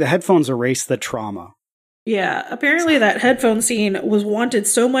 See, the headphones erase the trauma. Yeah, apparently that headphone scene was wanted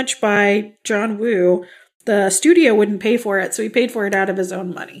so much by John Woo, the studio wouldn't pay for it, so he paid for it out of his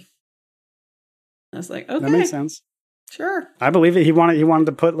own money. I was like, okay. That makes sense. Sure. I believe it. He wanted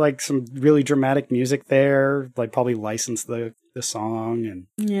to put like some really dramatic music there, like probably license the song and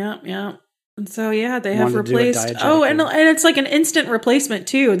Yeah. And so yeah, they have wanted to do it replaced. Oh, and it's like an instant replacement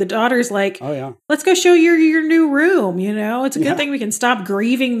too. The daughter's like, oh yeah, let's go show you your new room. You know, it's a good thing we can stop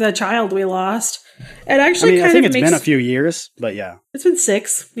grieving the child we lost. It actually I think it's been a few years, but yeah, it's been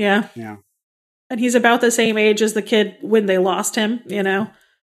 6. Yeah. And he's about the same age as the kid when they lost him. You know,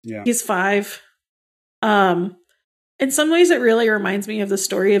 he's 5. In some ways, it really reminds me of the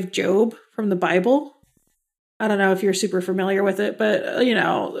story of Job from the Bible. I don't know if you're super familiar with it, but, you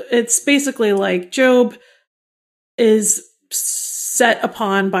know, it's basically like Job is set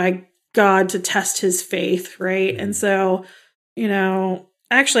upon by God to test his faith, right? And so, you know,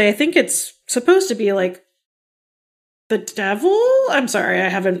 actually, I think it's supposed to be like the devil. I'm sorry, I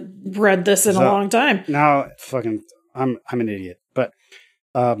haven't read this in a long time. Now, I'm an idiot, but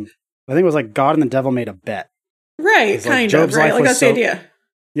I think it was like God and the devil made a bet. Right, kind of, right? Like that's the idea.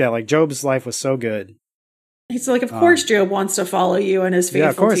 Yeah, like Job's life was so good. He's like, of course Job wants to follow you and is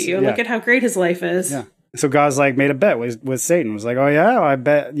faithful to you. Look at how great his life is. Yeah. So God's like made a bet with Satan. Was like, oh yeah, I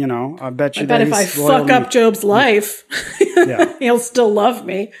bet you. I bet if I fuck up Job's life, he'll still love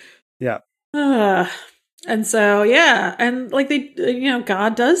me. Yeah. And so and like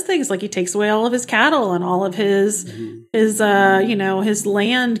God does things like he takes away all of his cattle and all of his his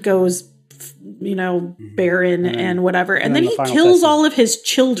land goes barren and whatever, and then he kills all of his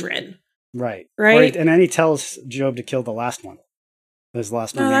children. Right. And then he tells Job to kill the last one, his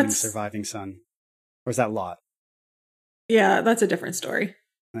last remaining surviving son. Or is that Lot? Yeah, that's a different story.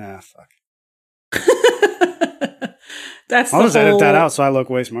 Ah, fuck. I'll just edit that out so I look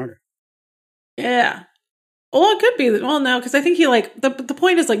way smarter. Yeah. Well, it could be. Well, no, because I think he the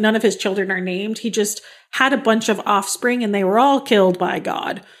point is like none of his children are named. He just had a bunch of offspring and they were all killed by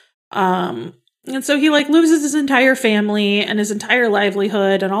God. And so he loses his entire family and his entire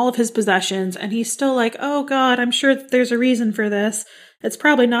livelihood and all of his possessions. And he's still like, oh God, I'm sure that there's a reason for this. It's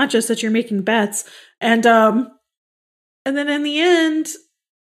probably not just that you're making bets. And then in the end,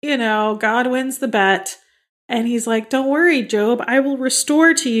 God wins the bet. And he's like, don't worry, Job, I will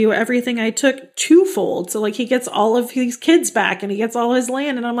restore to you everything I took twofold. So he gets all of his kids back and he gets all his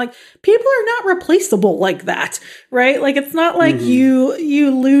land. And I'm like, people are not replaceable like that, right? Like, it's not like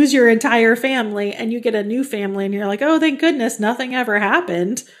you lose your entire family and you get a new family and you're like, oh, thank goodness, nothing ever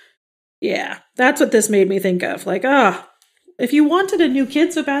happened. Yeah, that's what this made me think of. Like, if you wanted a new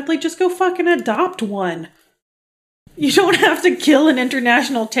kid so badly, just go fucking adopt one. You don't have to kill an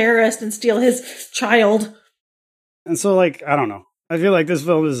international terrorist and steal his child. And so, I don't know. I feel like this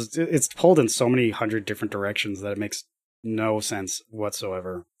film it's pulled in so many hundred different directions that it makes no sense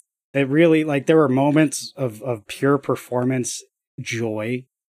whatsoever. It really, there were moments of pure performance joy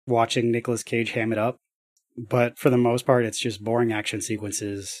watching Nicolas Cage ham it up. But for the most part, it's just boring action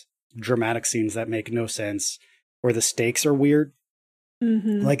sequences, dramatic scenes that make no sense, where the stakes are weird.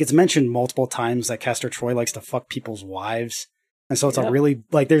 Mm-hmm. It's mentioned multiple times that Castor Troy likes to fuck people's wives. And so it's a really,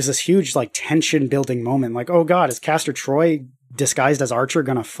 there's this huge, tension building moment. Oh God, is Castor Troy disguised as Archer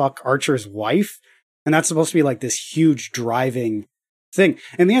going to fuck Archer's wife? And that's supposed to be this huge driving thing.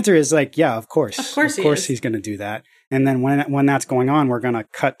 And the answer is yeah, of course. Of course he's going to do that. And then when that's going on, we're going to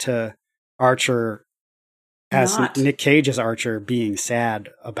cut to Archer as Nick Cage as Archer being sad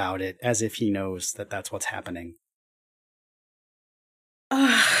about it, as if he knows that that's what's happening.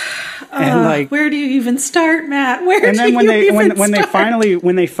 And where do you even start, Matt? When they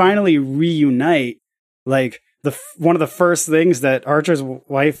finally reunite, one of the first things that Archer's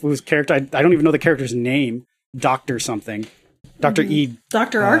wife, whose character I don't even know the character's name, Dr. something, Dr. Eve,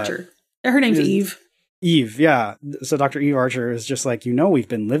 Dr. Archer. Her name's Eve. Eve, yeah. So Dr. Eve Archer is just we've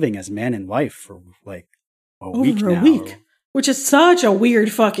been living as man and wife for a week, which is such a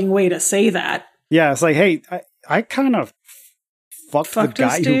weird fucking way to say that. Yeah, it's hey, I kind of fucked the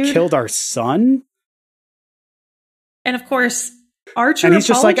guy who killed our son. And of course, Archer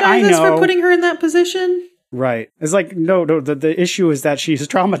apologizes for putting her in that position. Right. It's no, the issue is that she's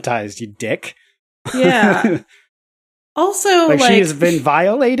traumatized, you dick. Yeah. Also, she has been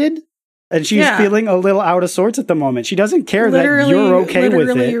violated and she's feeling a little out of sorts at the moment. She doesn't care that you're okay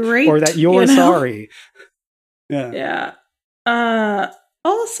with it raped, or that you're sorry. Yeah. Yeah.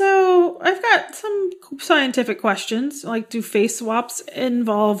 Also, I've got some scientific questions. Do face swaps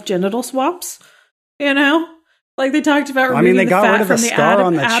involve genital swaps? They talked about removing they got the fat rid of from the the scar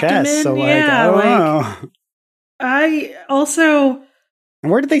on the abdomen. chest, so yeah, I don't know. I also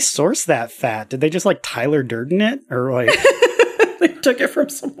And where did they source that fat? Did they just like Tyler Durden it? Or like they took it from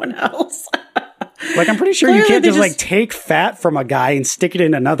someone else. Like, I'm pretty sure you can't just like take fat from a guy and stick it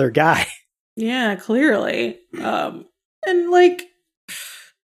in another guy. Yeah, clearly. And like,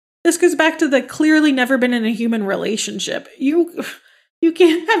 this goes back to the clearly never been in a human relationship. You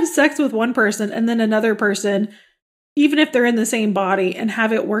can't have sex with one person and then another person, even if they're in the same body, and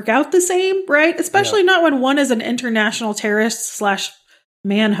have it work out the same, right? Especially not when one is an international terrorist /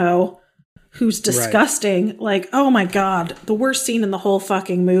 manho who's disgusting. Right. Like, oh my God, the worst scene in the whole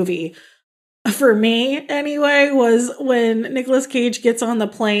fucking movie, for me anyway, was when Nicolas Cage gets on the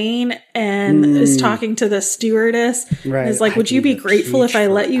plane and is talking to the stewardess. Right. And is like, would you be grateful if I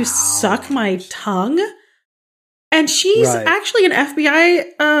let you suck my tongue? And she's actually an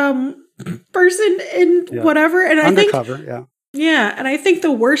FBI person in whatever. And undercover, I think, yeah. And I think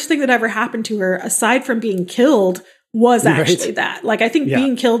the worst thing that ever happened to her, aside from being killed, was actually that. Like, I think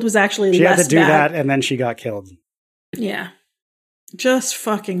being killed was actually she less had to do bad. that, and then she got killed. Yeah. Just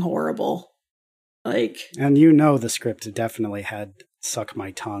fucking horrible. Like, and you know the script definitely had "Suck My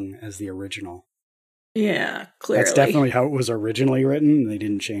Tongue" as the original. Yeah, clearly. That's definitely how it was originally written. They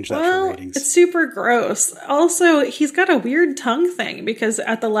didn't change that for ratings. It's super gross. Also, he's got a weird tongue thing, because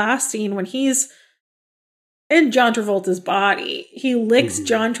at the last scene when he's in John Travolta's body, he licks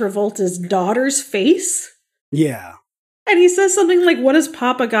John Travolta's daughter's face. Yeah. And he says something like, "What has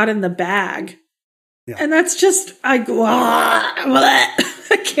Papa got in the bag?" Yeah. And that's just, I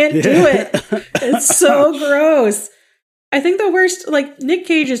can't do it. It's so gross. I think the worst, like, Nick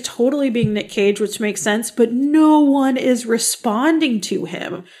Cage is totally being Nick Cage, which makes sense, but no one is responding to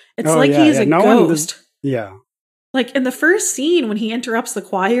him. It's he's a ghost. Like, in the first scene, when he interrupts the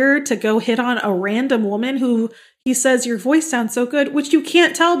choir to go hit on a random woman who he says, "Your voice sounds so good," which you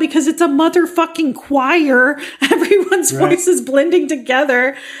can't tell because it's a motherfucking choir. Everyone's voice is blending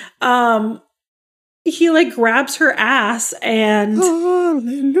together. He like grabs her ass and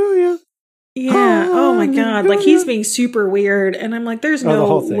hallelujah. Yeah. Hallelujah. Oh my God. Like, he's being super weird. And I'm like, there's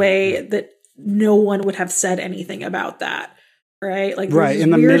no way that no one would have said anything about that. Right? Like,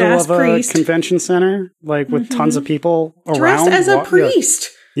 in the middle of a convention center, like with tons of people around. Dressed as a priest.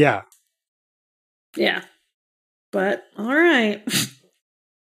 Yeah. Yeah. But all right.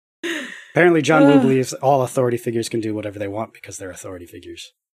 Apparently John Woo believes all authority figures can do whatever they want because they're authority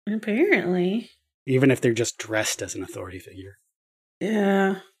figures. Apparently. Even if they're just dressed as an authority figure.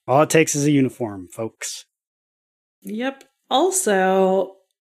 Yeah. All it takes is a uniform, folks. Yep. Also,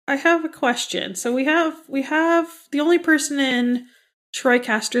 I have a question. So we have the only person in Troy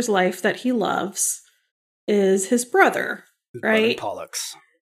Caster's life that he loves is his brother, right? Brother Pollux.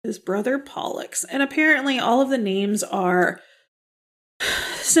 His brother Pollux. And apparently all of the names are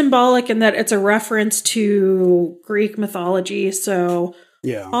symbolic in that it's a reference to Greek mythology. So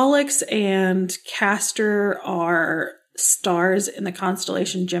Pollux and Castor are stars in the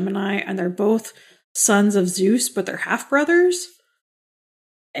constellation Gemini, and they're both sons of Zeus, but they're half-brothers.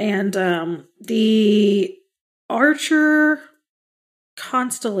 And the Archer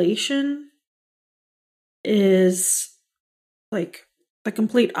constellation is like the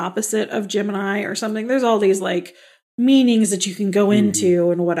complete opposite of Gemini or something. There's all these like meanings that you can go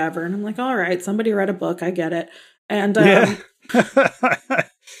into and whatever. And I'm like, all right, somebody read a book. I get it. And that's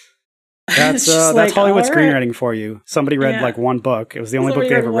Hollywood screenwriting for you. Somebody read like one book. It was the only book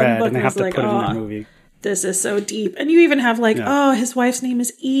they ever read, and they have to put it in their movie. This is so deep. And you even have like, his wife's name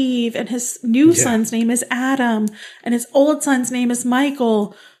is Eve, and his new son's name is Adam, and his old son's name is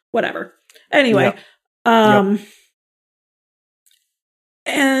Michael. Whatever. Anyway, and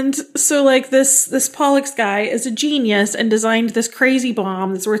so like this Pollux guy is a genius and designed this crazy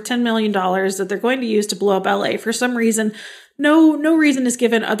bomb that's worth $10 million that they're going to use to blow up LA for some reason. No reason is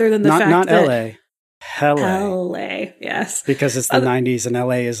given other than the fact that LA. LA, yes. Because it's the 90s and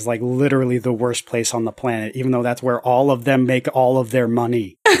LA is like literally the worst place on the planet, even though that's where all of them make all of their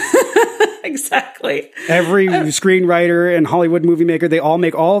money. Exactly. Every screenwriter and Hollywood movie maker, they all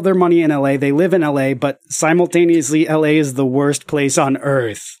make all of their money in LA. They live in LA, but simultaneously LA is the worst place on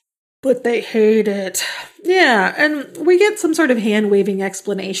earth. But they hate it. Yeah, and we get some sort of hand-waving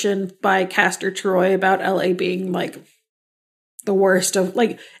explanation by Castor Troy about LA being like the worst of,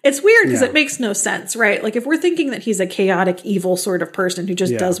 like, it's weird because it makes no sense, right? Like, if we're thinking that he's a chaotic, evil sort of person who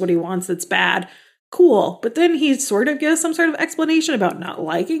just does what he wants that's bad, cool. But then he sort of gives some sort of explanation about not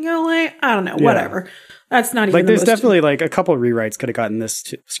liking LA. I don't know, whatever. That's not even like, there's definitely like a couple of rewrites could have gotten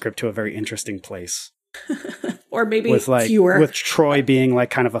this script to a very interesting place. Or maybe with like fewer. With Troy being like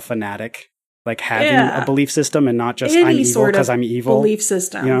kind of a fanatic, like having a belief system and not just I'm evil because I'm evil. Belief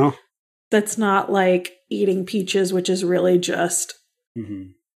system. You know? That's not like eating peaches, which is really just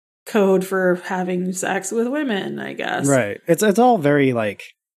Mm-hmm. code for having sex with women, I guess. Right. It's all very like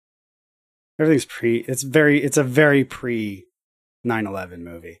everything's it's a very pre 9/11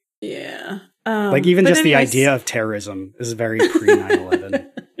 movie. Yeah. Like even just the idea of terrorism is very pre 9/11.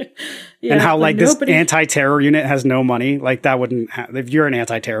 Yeah, and how like this anti-terror unit has no money, like that wouldn't if you're an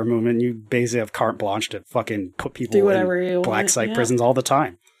anti-terror movement, you basically have carte blanche to fucking put people in black site prisons all the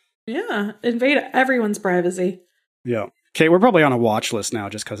time. Yeah. Invade everyone's privacy. Yeah. Okay, we're probably on a watch list now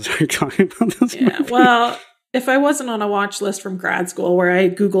just because we're talking about this movie. Well, if I wasn't on a watch list from grad school where I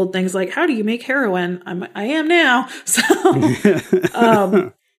Googled things like, how do you make heroin? I am now. So,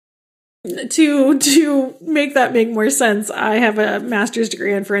 to make that make more sense, I have a master's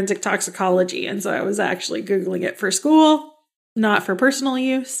degree in forensic toxicology. And so I was actually Googling it for school, not for personal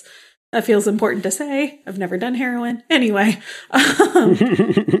use. That feels important to say. I've never done heroin. Anyway,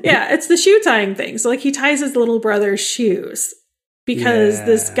 yeah, it's the shoe tying thing. So like he ties his little brother's shoes because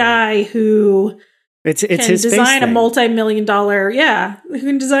this guy who it's can his design a multi-million-dollar, who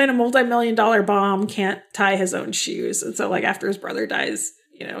can design a multi-million-dollar bomb can't tie his own shoes. And so like after his brother dies,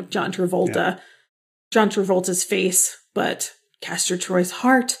 you know, John Travolta's face, but Castor Troy's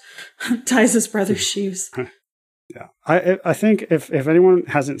heart ties his brother's shoes. Yeah, I think if anyone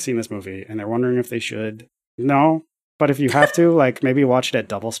hasn't seen this movie and they're wondering if they should, no. But if you have to, like maybe watch it at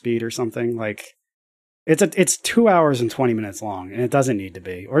double speed or something. Like it's 2 hours and 20 minutes long, and it doesn't need to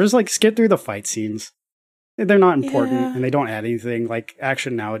be. Or just like skip through the fight scenes. They're not important, and they don't add anything. Like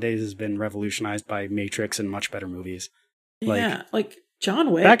action nowadays has been revolutionized by Matrix and much better movies. Like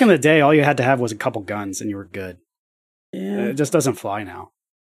John Wick. Back in the day, all you had to have was a couple guns, and you were good. Yeah, it just doesn't fly now.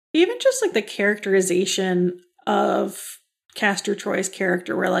 Even just like the characterization of Castor Troy's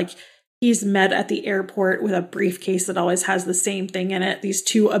character, where like he's met at the airport with a briefcase that always has the same thing in it, these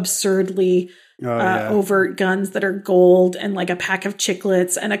two absurdly overt guns that are gold, and like a pack of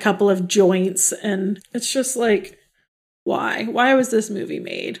chiclets and a couple of joints, and it's just like, why was this movie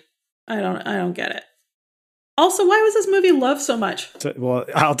made? I don't get it. Also, why was this movie loved so much? Well,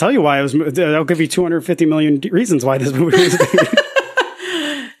 I'll tell you why it was. I'll give you 250 million reasons why this movie was made.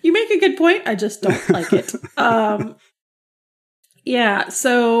 You make a good point. I just don't like it. Yeah,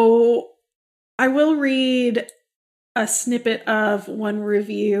 so I will read a snippet of one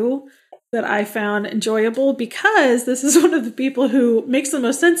review that I found enjoyable because this is one of the people who makes the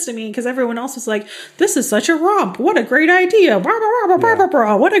most sense to me, because everyone else was like, this is such a romp. What a great idea. Blah, blah, blah, blah, blah,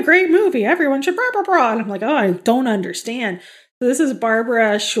 blah. What a great movie. Everyone should blah, blah, blah. And I'm like, oh, I don't understand. So this is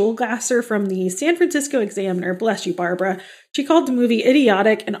Barbara Schulgasser from the San Francisco Examiner. Bless you, Barbara. She called the movie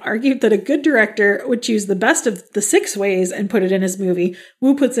idiotic and argued that a good director would choose the best of the 6 ways and put it in his movie.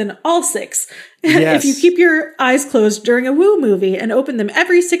 Woo puts in all 6. Yes. If you keep your eyes closed during a Woo movie and open them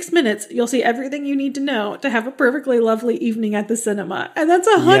every 6 minutes, you'll see everything you need to know to have a perfectly lovely evening at the cinema. And that's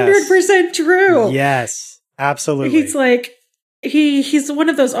 100% true. Yes, absolutely. He's like, he's one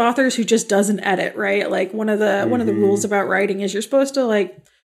of those authors who just doesn't edit, right? Like one of the rules about writing is you're supposed to like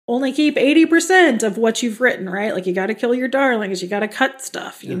only keep 80% of what you've written, right? Like you got to kill your darlings, you got to cut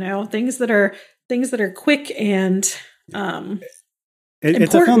stuff, you know, things that are quick and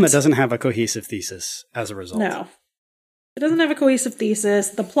it's a film that doesn't have a cohesive thesis as a result. No. It doesn't have a cohesive thesis.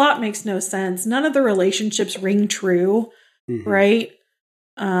 The plot makes no sense. None of the relationships ring true, right?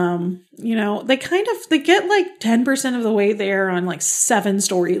 You know, they get like 10% of the way there on like 7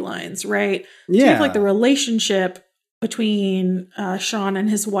 storylines, right? Yeah. So you have like the relationship between Sean and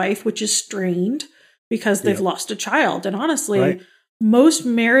his wife, which is strained because they've lost a child. And honestly, most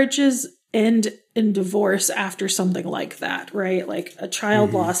marriages end in divorce after something like that, right? Like a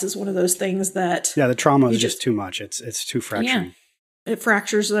child loss is one of those things that... Yeah, the trauma is just too much. It's too fracturing. Yeah, it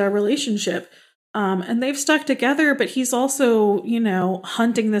fractures the relationship. And they've stuck together, but he's also, you know,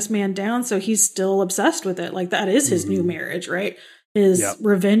 hunting this man down, so he's still obsessed with it. Like that is his new marriage, right? His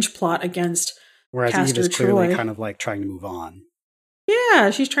revenge plot against Whereas Castor Eve is clearly Troy. kind of like trying to move on. Yeah,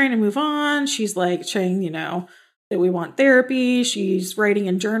 she's trying to move on. She's like saying, you know, that we want therapy. She's writing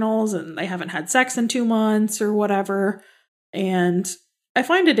in journals and they haven't had sex in 2 months or whatever. And I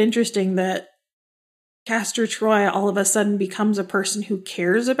find it interesting that Castor Troy all of a sudden becomes a person who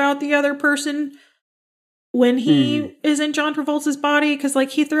cares about the other person when he is in John Travolta's body, because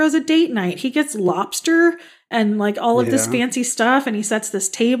like he throws a date night, he gets lobster and like all of this fancy stuff, and he sets this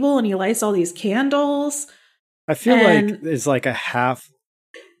table and he lights all these candles. I feel like it's like it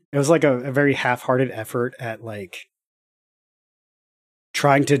was like a very half-hearted effort at like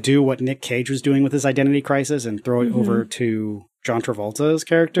trying to do what Nick Cage was doing with his identity crisis and throw it over to John Travolta's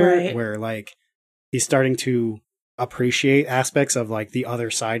character, where like he's starting to appreciate aspects of like the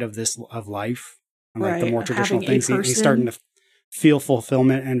other side of life and like the more traditional things. He's starting to feel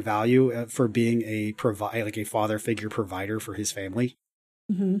fulfillment and value for being a father figure provider for his family.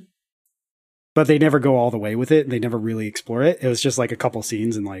 Mm-hmm. But they never go all the way with it. They never really explore it. It was just like a couple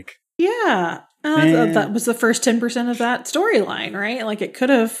scenes and like, yeah, that was the first 10% of that storyline, right? Like it could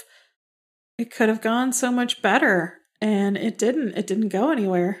have gone so much better, and it didn't. It didn't go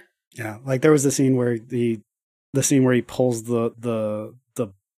anywhere. Yeah, like there was the scene where the scene where he pulls the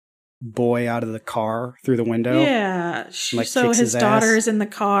boy out of the car through the window. Yeah, like, so his daughter's in the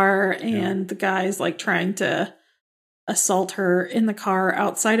car, and Yeah. the guy's like trying to assault her in the car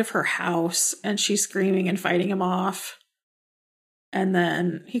outside of her house, and she's screaming and fighting him off. And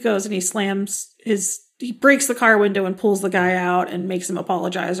then he goes and he breaks the car window and pulls the guy out and makes him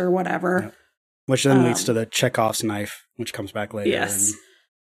apologize or whatever. Yeah. Which then leads to the Chekhov's knife, which comes back later. Yes.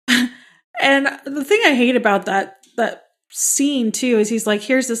 And the thing I hate about that scene too is he's like,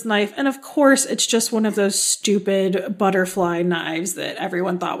 here's this knife, and of course it's just one of those stupid butterfly knives that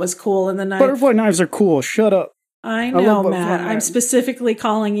everyone thought was cool, and the knife. Butterfly knives are cool. Shut up. I know, Matt. I'm specifically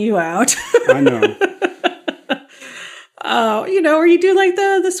calling you out. I know. Oh, or you do like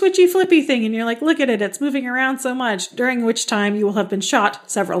the switchy flippy thing, and you're like, look at it, it's moving around so much, during which time you will have been shot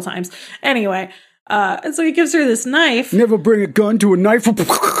several times. Anyway, and so he gives her this knife. Never bring a gun to a knife.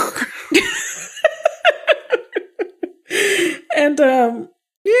 And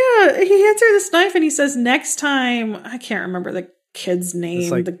yeah, he hands her this knife and he says, next time, I can't remember the kid's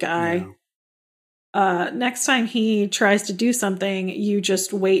name, the guy. Yeah. Next time he tries to do something, you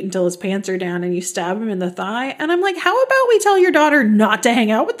just wait until his pants are down and you stab him in the thigh. And I'm like, how about we tell your daughter not to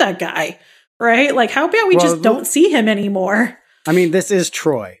hang out with that guy? Right? Like, how about we just don't see him anymore? I mean, this is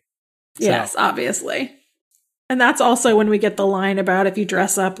Troy. So. Yes, obviously. And that's also when we get the line about if you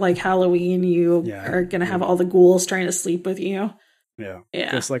dress up like Halloween, you are going to have all the ghouls trying to sleep with you. Yeah.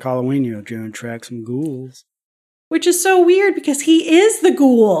 Just like Halloween, you're going to attract some ghouls. Which is so weird because he is the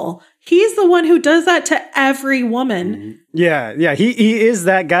ghoul. He's the one who does that to every woman. Mm-hmm. Yeah. He is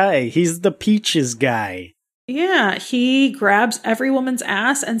that guy. He's the Peaches guy. Yeah. He grabs every woman's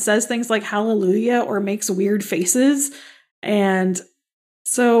ass and says things like hallelujah or makes weird faces. And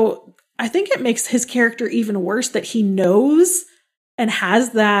so I think it makes his character even worse that he knows and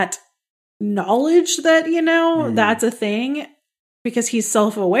has that knowledge that, that's a thing, because he's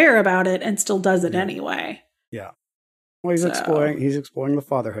self-aware about it and still does it anyway. Yeah. Well, he's exploring the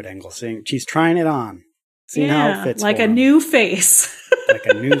fatherhood angle, seeing she's trying it on, seeing how it fits. Like a new face. Like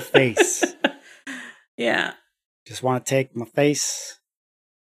a new face. Yeah. Just want to take my face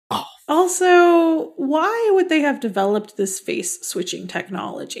off. Also, why would they have developed this face switching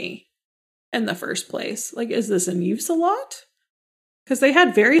technology in the first place? Like, is this in use a lot? Because they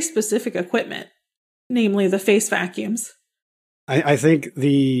had very specific equipment, namely the face vacuums. I think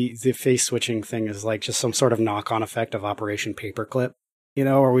the face switching thing is like just some sort of knock-on effect of Operation Paperclip,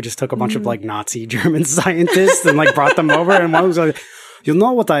 or we just took a bunch of like Nazi German scientists and like brought them over, and one was like,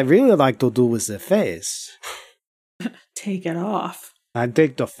 what I really like to do with the face? Take it off. I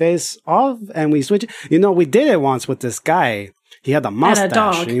take the face off and we switch. We did it once with this guy. He had a mustache. And a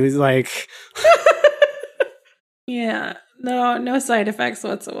dog. And he was like... Yeah. No side effects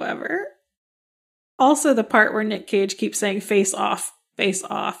whatsoever. Also, the part where Nick Cage keeps saying face off, face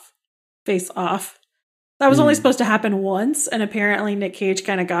off, face off. That was only supposed to happen once, and apparently Nick Cage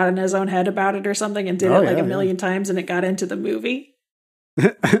kind of got in his own head about it or something and did it like a million times, and it got into the movie.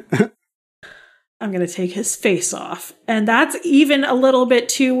 I'm going to take his face off. And that's even a little bit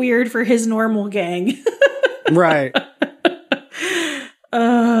too weird for his normal gang. Right.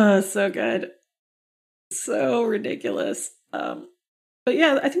 Oh, so good. So ridiculous. But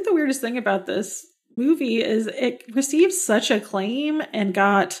yeah, I think the weirdest thing about this movie is it received such acclaim and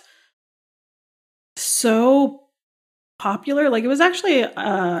got so popular. Like, it was actually, it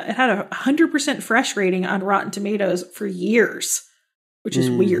had a 100% fresh rating on Rotten Tomatoes for years, which is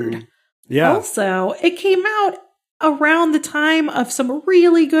weird. Yeah. Also, it came out around the time of some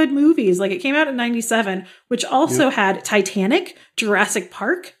really good movies. Like, it came out in 97, which also had Titanic, Jurassic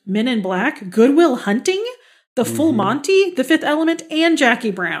Park, Men in Black, Good Will Hunting, The Full Monty, The Fifth Element, and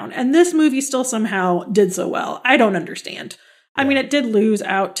Jackie Brown. And this movie still somehow did so well. I don't understand. I mean, it did lose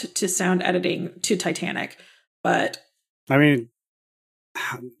out to sound editing to Titanic, but... I mean,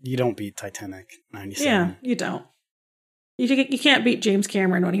 you don't beat Titanic, 97. Yeah, you don't. You can't beat James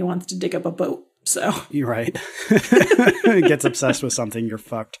Cameron when he wants to dig up a boat, so... You're right. He gets obsessed with something, you're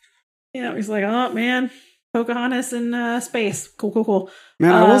fucked. Yeah, he's like, oh, man, Pocahontas in space. Cool.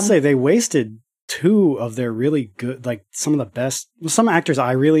 Man, I will say they wasted two of their really good, like, some of the best... Some actors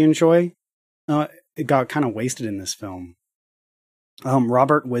I really enjoy, it got kind of wasted in this film.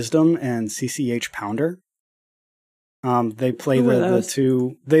 Robert Wisdom and CCH Pounder. They play Who were the those?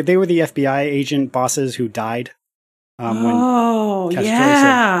 two. They were the FBI agent bosses who died. Oh, Castor Troy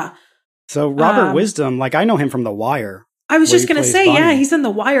yeah. So Robert Um, Wisdom, like I know him from The Wire. I was where just he going to plays say, yeah, Bunny. he's in The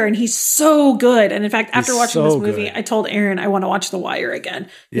Wire and he's so good. And in fact, after He's watching this so movie, good. I told Aaron I want to watch The Wire again.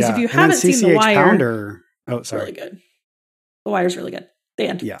 Because if you And then haven't seen The CCH Wire, Pounder. Oh, it's sorry. really good. The Wire's really good. The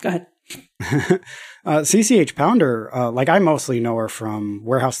end. Yeah. Go ahead. CCH Pounder, like I mostly know her from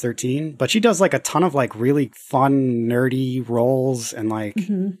Warehouse 13, but she does like a ton of like really fun, nerdy roles and like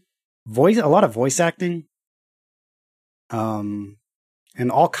Mhm. a lot of voice acting. And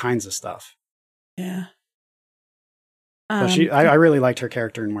all kinds of stuff. Yeah. So I really liked her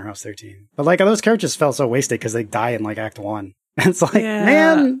character in Warehouse 13. But like those characters felt so wasted because they die in like Act 1. And it's like, Yeah.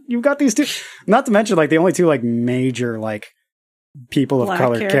 man, you've got these two. Not to mention like the only two like major like people of Black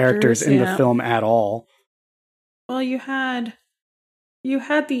color characters in the yeah. film at all. Well, you had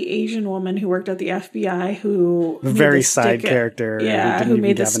the Asian woman who worked at the FBI who The made very the side stick- character. Yeah, who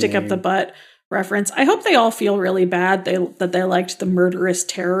made the stick up the butt reference. I hope they all feel really bad that they liked the murderous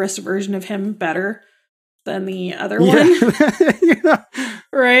terrorist version of him better than the other one. Yeah.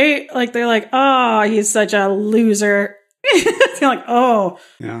 Right? Like they're like, oh, he's such a loser. They're like, oh.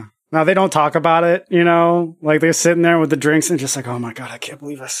 Yeah. Now they don't talk about it, you know? Like they're sitting there with the drinks and just like, oh my God, I can't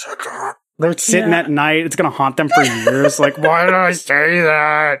believe I said that. They're sitting at night. It's going to haunt them for years. Like, why did I say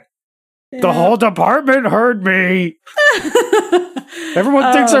that? Yeah. The whole department heard me.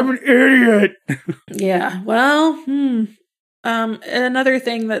 Everyone thinks I'm an idiot. Yeah. Well, another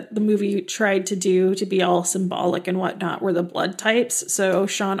thing that the movie tried to do to be all symbolic and whatnot were the blood types. So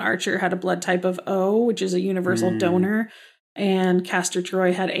Sean Archer had a blood type of O, which is a universal donor, and Castor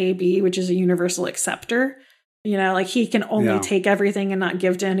Troy had AB, which is a universal acceptor. You know, like he can only take everything and not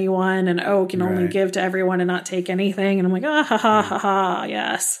give to anyone, and O can only give to everyone and not take anything. And I'm like, ah, ha, ha, ha, ha,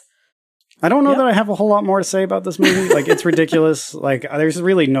 yes. I don't know that I have a whole lot more to say about this movie. Like, it's ridiculous. Like, there's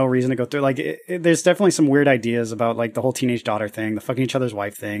really no reason to go through. Like, there's definitely some weird ideas about, like, the whole teenage daughter thing, the fucking each other's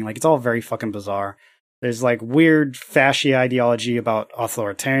wife thing. Like, it's all very fucking bizarre. There's, like, weird fasci ideology about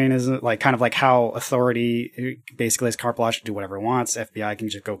authoritarianism, like, kind of like how authority basically has carte blanche to do whatever it wants. FBI can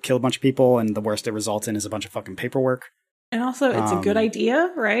just go kill a bunch of people, and the worst it results in is a bunch of fucking paperwork. And also, it's a good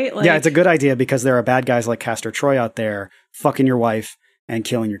idea, right? Like, yeah, it's a good idea because there are bad guys like Castor Troy out there fucking your wife and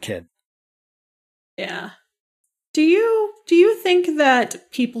killing your kid. Yeah. Do you think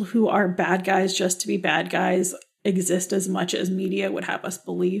that people who are bad guys just to be bad guys exist as much as media would have us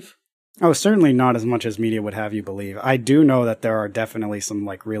believe? Oh, certainly not as much as media would have you believe. I do know that there are definitely some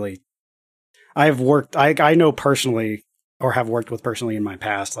like really I know personally or have worked with personally in my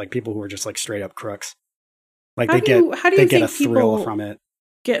past, like people who are just like straight up crooks. Like how do you they get a think thrill people from it.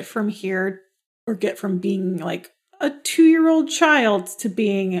 Get from here or get from being like a 2-year-old child to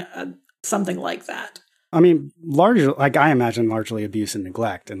being something like that? I mean, I imagine largely abuse and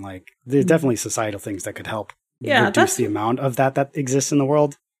neglect, and like there's definitely societal things that could help reduce the amount of that exists in the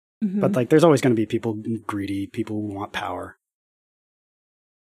world. Mm-hmm. But like, there's always going to be people greedy, people who want power.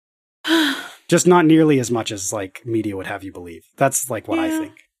 Just not nearly as much as like media would have you believe. That's like what I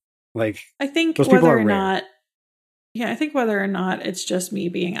think. Like, I think those people whether are or rare. not, I think whether or not it's just me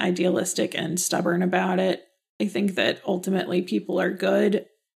being idealistic and stubborn about it, I think that ultimately people are good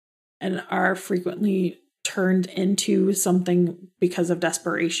and are frequently turned into something because of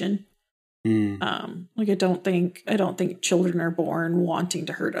desperation. Like I don't think children are born wanting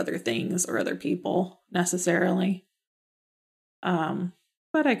to hurt other things or other people necessarily.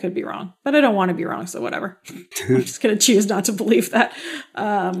 But I could be wrong. But I don't want to be wrong, so whatever. I'm just gonna choose not to believe that.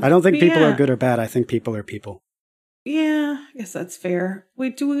 I don't think people are good or bad. I think people are people. Yeah, I guess that's fair. We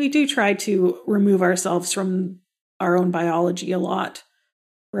do try to remove ourselves from our own biology a lot,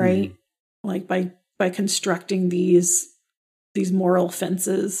 right? Like by constructing these moral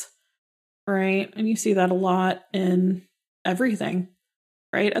fences, right? And you see that a lot in everything,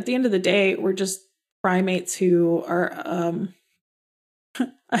 right? At the end of the day, we're just primates who are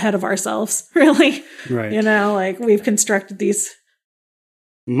ahead of ourselves, really. Right. You know, like we've constructed these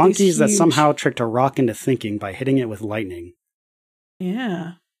monkeys that somehow tricked a rock into thinking by hitting it with lightning.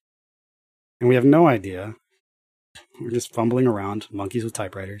 Yeah. And we have no idea. We're just fumbling around, monkeys with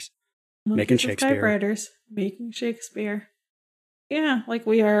typewriters. Making Shakespeare. Yeah, like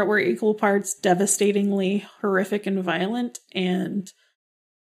we're equal parts devastatingly horrific and violent and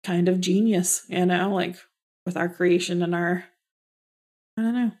kind of genius, you know, like with our creation and our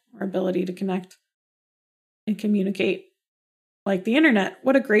ability to connect and communicate. Like the internet,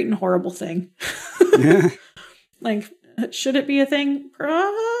 what a great and horrible thing. Yeah. Like, should it be a thing?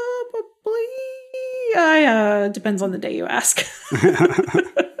 Probably. Depends on the day you ask.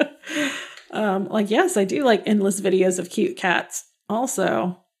 Like, yes, I do like endless videos of cute cats.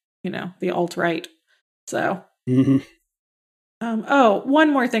 Also, the alt-right. So,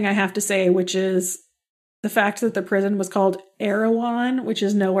 one more thing I have to say, which is the fact that the prison was called Erewhon, which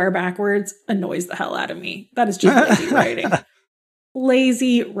is nowhere backwards, annoys the hell out of me. That is just lazy writing.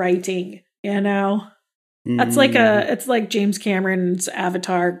 Lazy writing, That's it's like James Cameron's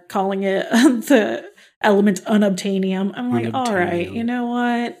Avatar calling it the element unobtainium. I'm like, all right, you know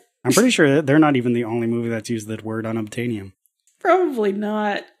what? I'm pretty sure they're not even the only movie that's used the word unobtainium. Probably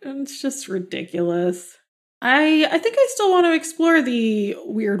not. It's just ridiculous. I think I still want to explore the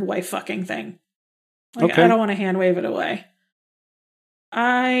weird wife fucking thing. Like, okay. I don't want to hand wave it away.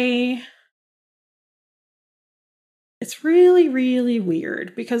 It's really, really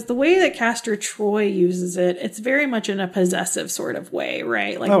weird because the way that Castor Troy uses it, it's very much in a possessive sort of way,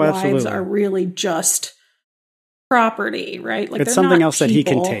 right? Like, wives are really just property, right? Like, it's something else that he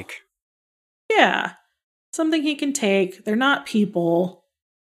can take. Yeah. Something he can take. They're not people,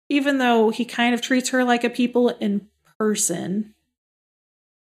 even though he kind of treats her like a people in person.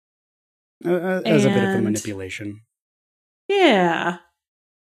 As a bit of a manipulation. Yeah.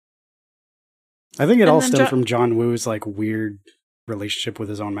 I think it all stemmed from John Woo's like weird relationship with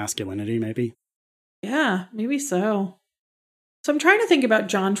his own masculinity, maybe. Yeah, maybe so. So I'm trying to think about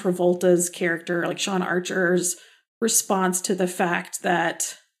John Travolta's character, like Sean Archer's response to the fact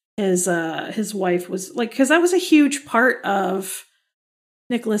that his wife was like, because that was a huge part of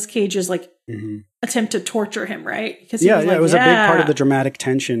Nicolas Cage's like attempt to torture him, right? Because it was a big part of the dramatic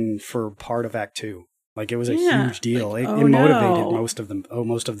tension for part of Act 2. Like, it was a huge deal. Like, it motivated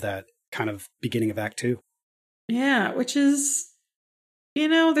most of that kind of beginning of Act 2. Yeah, which is,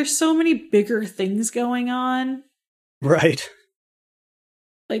 there's so many bigger things going on. Right.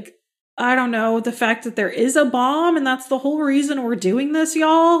 Like, I don't know, the fact that there is a bomb and that's the whole reason we're doing this,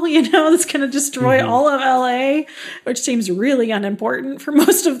 y'all, that's going to destroy all of LA, which seems really unimportant for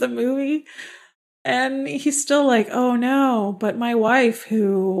most of the movie. And he's still like, oh no, but my wife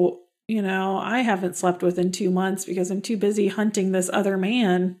who, I haven't slept with in 2 months because I'm too busy hunting this other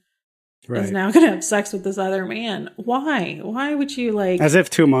man. Right. Is now going to have sex with this other man. Why? Why would you like... As if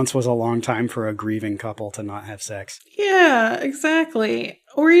 2 months was a long time for a grieving couple to not have sex. Yeah, exactly.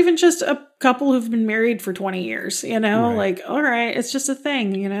 Or even just a couple who've been married for 20 years, Right. Like, all right, it's just a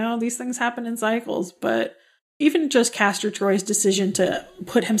thing, These things happen in cycles. But even just Castor Troy's decision to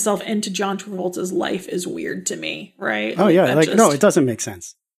put himself into John Travolta's life is weird to me, right? Oh, yeah. No, it doesn't make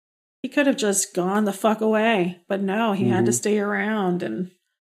sense. He could have just gone the fuck away. But no, he had to stay around and...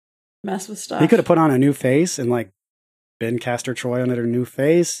 mess with stuff. He could have put on a new face and like been Castor Troy under a new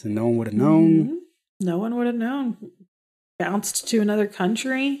face and no one would have known. No one would have known. Bounced to another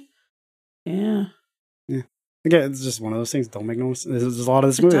country. Yeah. Again, it's just one of those things that don't make no sense. There's a lot of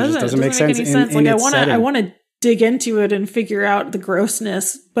this movie that just doesn't make sense. Any sense. Like, I want to dig into it and figure out the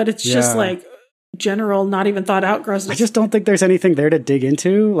grossness, but it's just like general, not even thought out grossness. I just don't think there's anything there to dig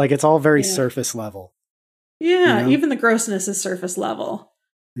into. Like, it's all very surface level. Yeah, even the grossness is surface level.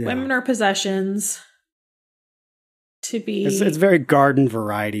 Yeah. Women are possessions to be... It's very garden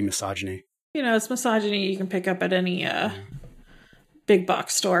variety misogyny. It's misogyny you can pick up at any big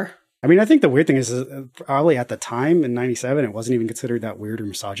box store. I mean, I think the weird thing is probably at the time in 97, it wasn't even considered that weird or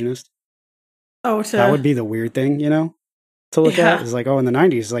misogynist. That would be the weird thing, to look at. It's like, in the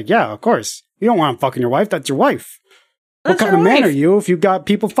 90s, it's like, yeah, of course. You don't want to fucking your wife. That's your wife. What kind of man are you if you got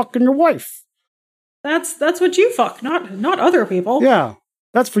people fucking your wife? That's what you fuck, not other people. Yeah.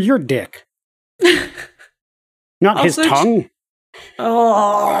 That's for your dick. Not his tongue.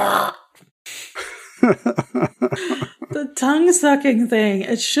 The tongue sucking thing.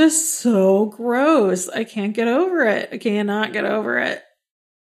 It's just so gross. I can't get over it. I cannot get over it.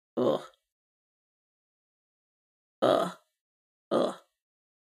 Ugh. Ugh. Ugh.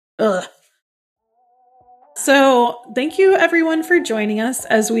 Ugh. So, thank you everyone for joining us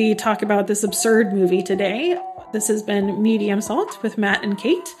as we talk about this absurd movie today. This has been Medium Salt with Matt and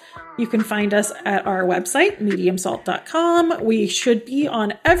Kate. You can find us at our website, mediumsalt.com. We should be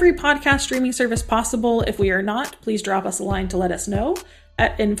on every podcast streaming service possible. If we are not, please drop us a line to let us know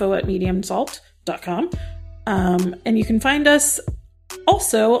at info@mediumsalt.com. And you can find us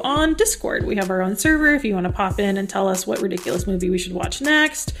also on Discord. We have our own server if you want to pop in and tell us what ridiculous movie we should watch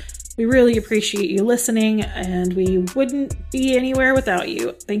next. We really appreciate you listening, and we wouldn't be anywhere without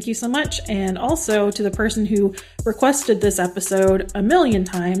you. Thank you so much. And also to the person who requested this episode 1,000,000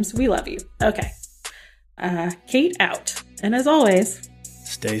 times, we love you. Okay. Kate out. And as always,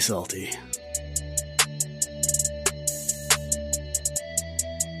 stay salty.